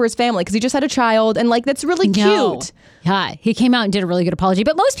get money for his family because he just had a child, and like that's really cute. Yeah, he came out and did a really good apology,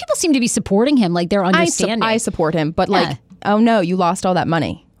 but most people seem to be supporting him, like they're understanding. I support him, but like, oh no, you lost all that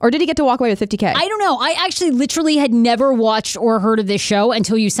money. Or did he get to walk away with 50K? I don't know. I actually literally had never watched or heard of this show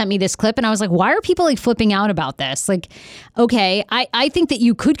until you sent me this clip. And I was like, why are people like flipping out about this? Like, okay, I think that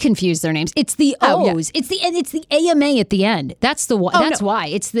you could confuse their names. It's the O's. Yeah. It's the AMA at the end. That's the that's why.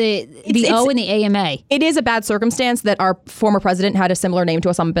 It's the O and the AMA. It is a bad circumstance that our former president had a similar name to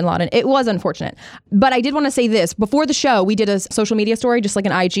Osama bin Laden. It was unfortunate. But I did want to say this. Before the show, we did a social media story, just like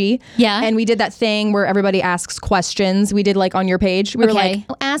an IG. Yeah. And we did that thing where everybody asks questions. We did like on your page. We were like,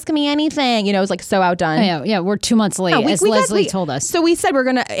 ask me anything. You know, it was like so outdone. Yeah, we're 2 months late, as Leslie told us. So we said we're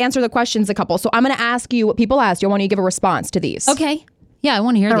going to answer the questions a couple. So I'm going to ask you what people asked you. I want you to give a response to these. Okay. Yeah, I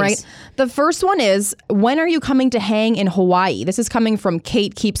want to hear All these. right. The first one is, when are you coming to hang in Hawaii? This is coming from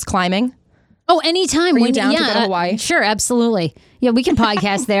Kate Keeps Climbing. Oh, anytime. Are you down to go to Hawaii? Sure, absolutely. Yeah, we can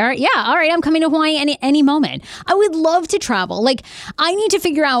podcast there. Yeah, all right. I'm coming to Hawaii any moment. I would love to travel. Like, I need to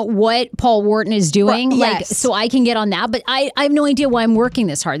figure out what Paul Wharton is doing, like, so I can get on that. But I have no idea why I'm working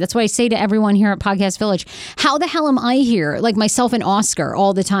this hard. That's why I say to everyone here at Podcast Village, how the hell am I here? Like myself and Oscar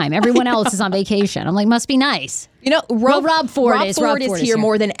all the time. Everyone else is on vacation. I'm like, must be nice. You know, Rob Ford is here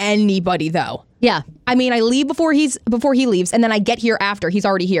more than anybody, though. Yeah. I mean, I leave before he leaves, and then I get here after he's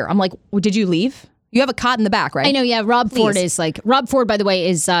already here. I'm like, well, did you leave? You have a cot in the back, right? I know, yeah. Rob Ford, by the way,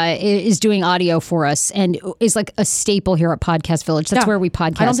 is doing audio for us and is like a staple here at Podcast Village. That's where we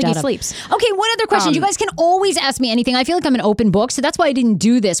podcast. I don't think he sleeps. Okay, one other question. You guys can always ask me anything. I feel like I'm an open book, so that's why I didn't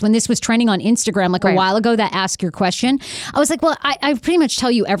do this when this was trending on Instagram a while ago, that ask your question. I was like, well, I pretty much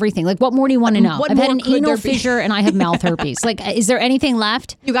tell you everything. Like, what more do you want to know? I've had an anal fissure and I have mouth herpes. Like, is there anything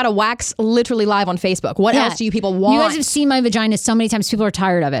left? You got to wax literally live on Facebook. What else do you people want? You guys have seen my vagina so many times. People are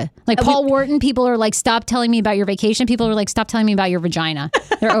tired of it. Like Paul Wharton, people are like, stop telling me about your vacation. People are like, stop telling me about your vagina.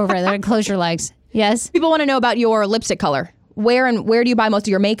 They're over it. They're like, close your legs. Yes. People want to know about your lipstick color. Where do you buy most of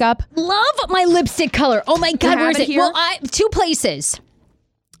your makeup? Love my lipstick color. Oh my God, where is it? Here? Well, two places.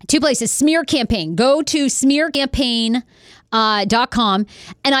 Smear Campaign. Go to smearcampaign.com.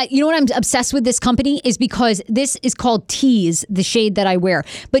 And you know what I'm obsessed with this company is because this is called Tease, the shade that I wear.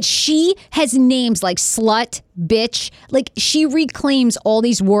 But she has names like slut, bitch. Like, she reclaims all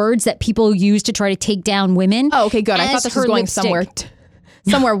these words that people use to try to take down women. Oh, okay, good. I thought this was going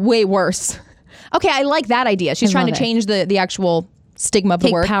somewhere way worse. Okay, I like that idea. She's trying to change the actual stigma of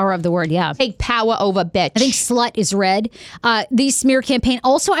the word. Take power of the word, yeah. Take power over bitch. I think slut is red. The Smear Campaign.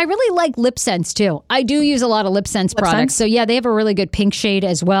 Also, I really like lip scents too. I do use a lot of lip scents products. So yeah, they have a really good pink shade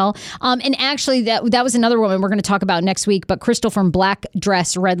as well. And actually, that was another woman we're going to talk about next week. But Crystal from Black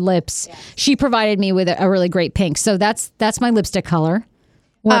Dress Red Lips, she provided me with a really great pink. So that's my lipstick color.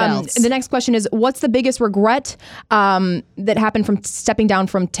 What else? The next question is, what's the biggest regret that happened from stepping down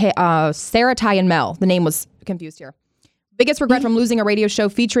from Sarah, Ty, and Mel? The name was confused here. Biggest regret from losing a radio show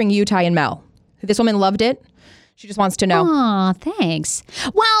featuring you, Ty, and Mel. This woman loved it. She just wants to know. Aw, thanks.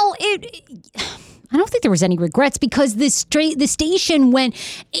 Well, I don't think there was any regrets because the station went.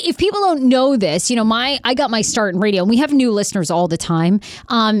 If people don't know this, you know, I got my start in radio, and we have new listeners all the time.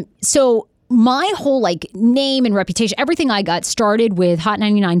 So my whole name and reputation, everything I got started with Hot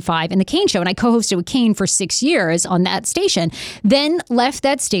 99.5 and the Kane Show, and I co-hosted with Kane for 6 years on that station. Then left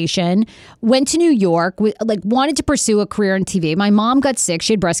that station, went to New York, wanted to pursue a career in TV. My mom got sick;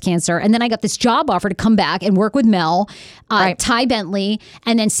 she had breast cancer, and then I got this job offer to come back and work with Mel, Ty Bentley,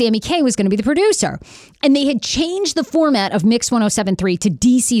 and then Sammy Kay was going to be the producer. And they had changed the format of Mix 107.3 to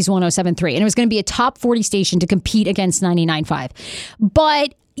DC's 107.3, and it was going to be a top 40 station to compete against 99.5.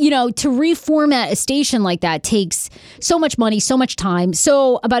 But you know, to reformat a station like that takes so much money, so much time.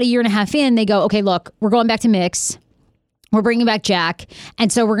 So about a year and a half in, they go, okay, look, we're going back to Mix. We're bringing back Jack.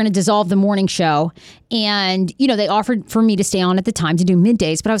 And so we're going to dissolve the morning show. And, they offered for me to stay on at the time to do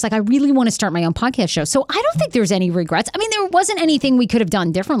middays. But I was like, I really want to start my own podcast show. So I don't think there's any regrets. I mean, there wasn't anything we could have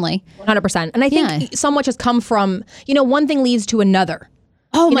done differently. 100%. And I think so much has come from, one thing leads to another.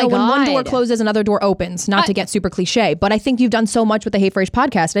 Oh my God. When one door closes, another door opens. Not to get super cliche, but I think you've done so much with the Hey Frase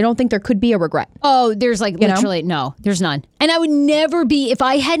podcast. I don't think there could be a regret. Oh, there's literally no, there's none. And I would never be, if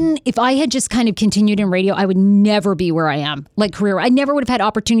I had just kind of continued in radio, I would never be where I am, like career. I never would have had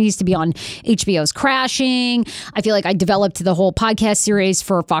opportunities to be on HBO's Crashing. I feel like I developed the whole podcast series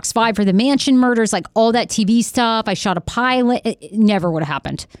for Fox 5 for the Mansion murders, like all that TV stuff. I shot a pilot. It never would have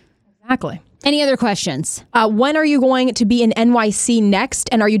happened. Exactly. Any other questions? When are you going to be in NYC next?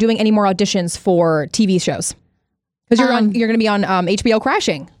 And are you doing any more auditions for TV shows? Because you're going to be on HBO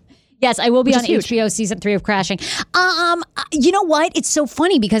Crashing. Yes, I will be on HBO season 3 of Crashing. You know what? It's so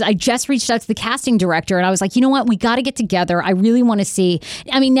funny because I just reached out to the casting director and I was like, you know what? We got to get together. I really want to see.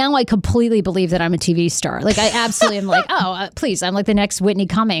 I mean, now I completely believe that I'm a TV star. Like, I absolutely am like, please, I'm like the next Whitney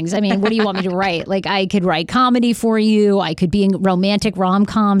Cummings. I mean, what do you want me to write? Like, I could write comedy for you. I could be in romantic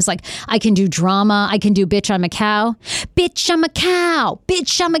rom-coms. Like, I can do drama. I can do Bitch, I'm a Cow. Bitch, I'm a cow.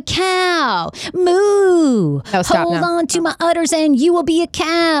 Bitch, I'm a cow. Moo. No, stop Hold now. on to my udders and you will be a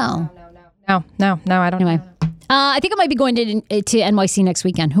cow. No, I don't know. I think I might be going to NYC next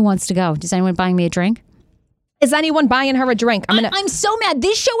weekend. Who wants to go? Is anyone buying me a drink? Is anyone buying her a drink? I'm so mad.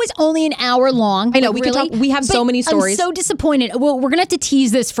 This show is only an hour long. I know. Like, we have so many stories. I'm so disappointed. Well, we're going to have to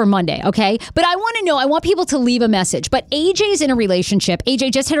tease this for Monday, okay? But I want to know, I want people to leave a message. But AJ's in a relationship.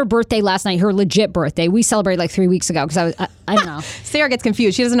 AJ just had her birthday last night, her legit birthday. We celebrated like 3 weeks ago because I don't know. Sarah gets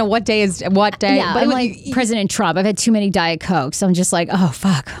confused. She doesn't know what day is what day. Yeah, but I'm like President Trump. I've had too many Diet Cokes. I'm just like, oh,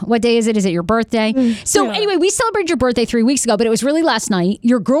 fuck. What day is it? Is it your birthday? So anyway, we celebrated your birthday 3 weeks ago, but it was really last night.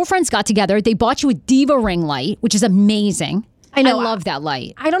 Your girlfriends got together. They bought you a Diva ring light, which is amazing. I know. I love that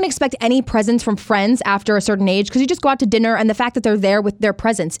light. I don't expect any presents from friends after a certain age because you just go out to dinner and the fact that they're there with their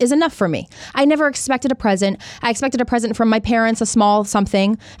presents is enough for me. I never expected a present. I expected a present from my parents, a small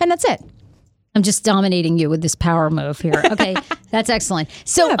something, and that's it. I'm just dominating you with this power move here. Okay, that's excellent.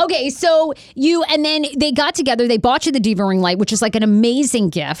 So, okay, so and then they got together, they bought you the Diva ring light, which is like an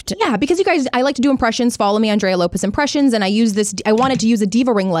amazing gift. Yeah, because you guys, I like to do impressions. Follow me, Andrea Lopez Impressions, and I wanted to use a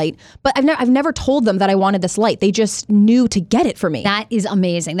Diva ring light, but I've never told them that I wanted this light. They just knew to get it for me. That is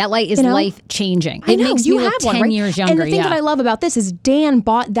amazing. That light is life-changing. It makes me look 10 years younger. And the thing that I love about this is Dan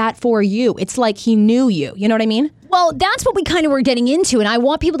bought that for you. It's like he knew you. You know what I mean? Well, that's what we kind of were getting into, and I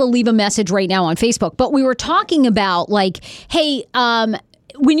want people to leave a message right now on Facebook. But we were talking about, like, hey,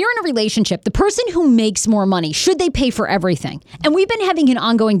 when you're in a relationship, the person who makes more money, should they pay for everything? And we've been having an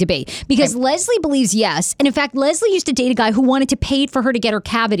ongoing debate because Leslie believes yes. And in fact, Leslie used to date a guy who wanted to pay for her to get her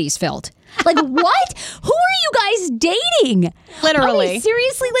cavities filled. Like, what? Who are you guys dating? Literally. I mean,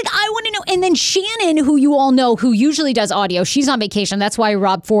 seriously? Like, I want to know. And then Shannon, who you all know, who usually does audio, she's on vacation. That's why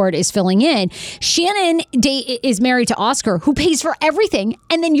Rob Ford is filling in. Shannon is married to Oscar, who pays for everything.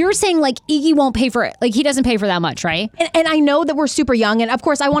 And then you're saying, like, Iggy won't pay for it. Like, he doesn't pay for that much, right? And I know that we're super young. And of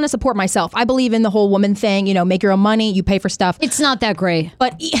course, I want to support myself. I believe in the whole woman thing. You know, make your own money. You pay for stuff. It's not that great.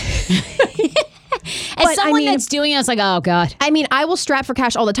 But... As someone that's doing it, it's like, oh, God. I mean, I will strap for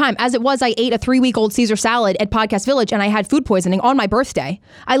cash all the time. As it was, I ate a 3-week-old Caesar salad at Podcast Village, and I had food poisoning on my birthday.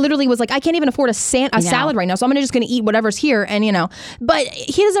 I literally was like, I can't even afford a salad right now, so I'm just going to eat whatever's here, and, you know. But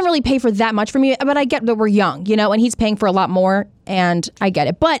he doesn't really pay for that much for me, but I get that we're young, you know, and he's paying for a lot more, and I get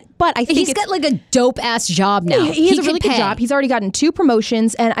it. But I think he's got, like, a dope-ass job now. He has a really good job. He's already gotten 2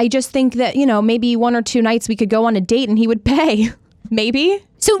 promotions, and I just think that, you know, maybe 1 or 2 nights we could go on a date, and he would pay. Maybe.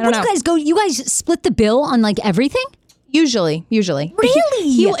 So when you guys go, you guys split the bill on like everything? Usually. Really?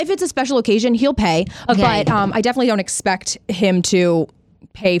 If it's a special occasion, he'll pay. Okay. But I definitely don't expect him to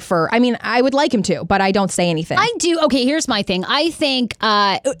pay for, I mean, I would like him to, but I don't say anything. I do. Okay, here's my thing. I think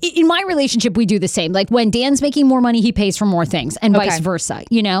in my relationship, we do the same. Like when Dan's making more money, he pays for more things and vice versa,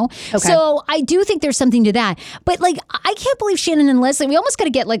 you know? Okay. So I do think there's something to that. But like, I can't believe Shannon and Leslie, we almost got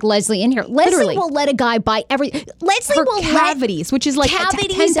to get like Leslie in here. Leslie will let a guy buy Leslie for will cavities, which is like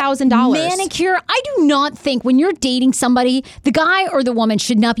cavities, $10,000. Manicure. I do not think when you're dating somebody, the guy or the woman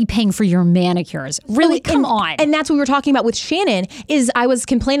should not be paying for your manicures. Really, come on. And that's what we were talking about with Shannon, is I was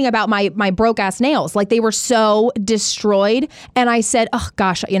complaining about my broke ass nails. Like they were so destroyed. And I said, oh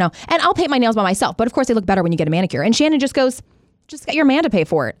gosh, you know, and I'll paint my nails by myself. But of course they look better when you get a manicure. And Shannon just goes, just get your man to pay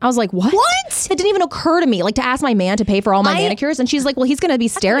for it. I was like, what? It didn't even occur to me, like, to ask my man to pay for all my manicures. And she's like, well, he's going to be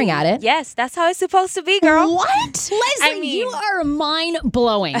staring at it. Yes, that's how it's supposed to be, girl. What? Leslie, you are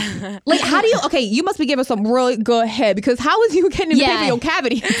mind-blowing. Like, how do you, okay, you must be giving some really good head, because how is you getting him to pay for your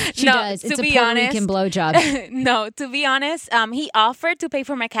cavity? She does. It's a Puerto Rican blowjob. No, to be honest, he offered to pay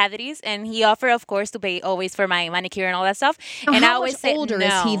for my cavities, and he offered, of course, to pay always for my manicure and all that stuff. Now, and I how always much said older no.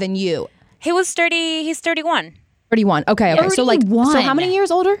 is he than you? He was 30, he's 31. 31. Okay. 31. So like, so how many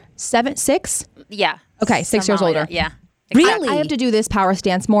years older? 6? Yeah. Okay, 6 years Somehow older. like that, yeah. Really? I have to do this power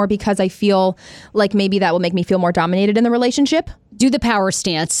stance more because I feel like maybe that will make me feel more dominated in the relationship. Do the power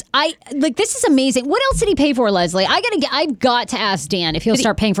stance. This is amazing. What else did he pay for, Leslie? I've got to ask Dan if he'll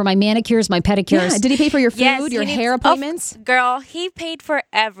start paying for my manicures, my pedicures. Yeah. Did he pay for your food, Yes, your hair appointments? Girl, he paid for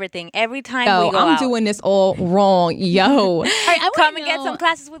everything. Every time Yo, we go I'm out. doing this all wrong. Yo. Come and get some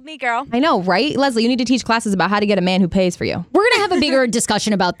classes with me, girl. I know, right? Leslie, you need to teach classes about how to get a man who pays for you. We're going to have a bigger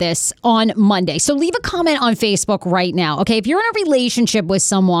discussion about this on Monday. So leave a comment on Facebook right now. Okay, if you're in a relationship with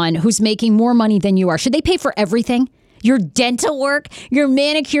someone who's making more money than you are, should they pay for everything? Your dental work, your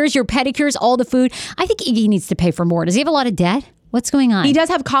manicures, your pedicures, all the food. I think Iggy needs to pay for more. Does he have a lot of debt? What's going on? He does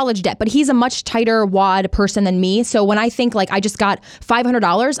have college debt, but he's a much tighter wad person than me. So when I think like I just got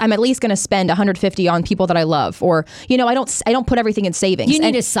 $500, I'm at least going to spend $150 on people that I love, or I don't put everything in savings. You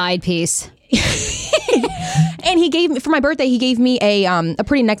need a side piece. And he gave me, for my birthday, he gave me a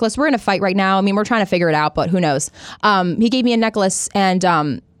pretty necklace. We're in a fight right now. I mean, we're trying to figure it out, but who knows? He gave me a necklace,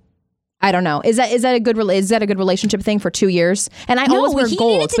 and I don't know. Is that a good relationship thing for 2 years? And I always wear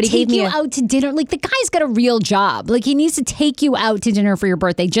gold, but he gave me you out to dinner. Like, the guy's got a real job. Like, he needs to take you out to dinner for your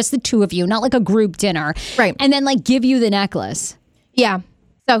birthday, just the two of you, not like a group dinner, right? And then like give you the necklace. Yeah.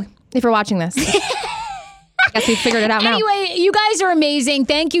 So if you're watching this. I guess we figured it out now. Anyway, you guys are amazing.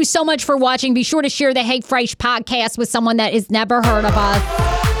 Thank you so much for watching. Be sure to share the Hey Fresh podcast with someone that has never heard of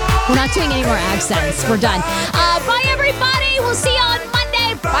us. We're not doing any more accents. We're done. Bye, everybody. We'll see you on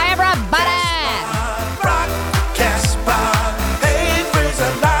Monday. Bye, everybody. Rock the Casbah.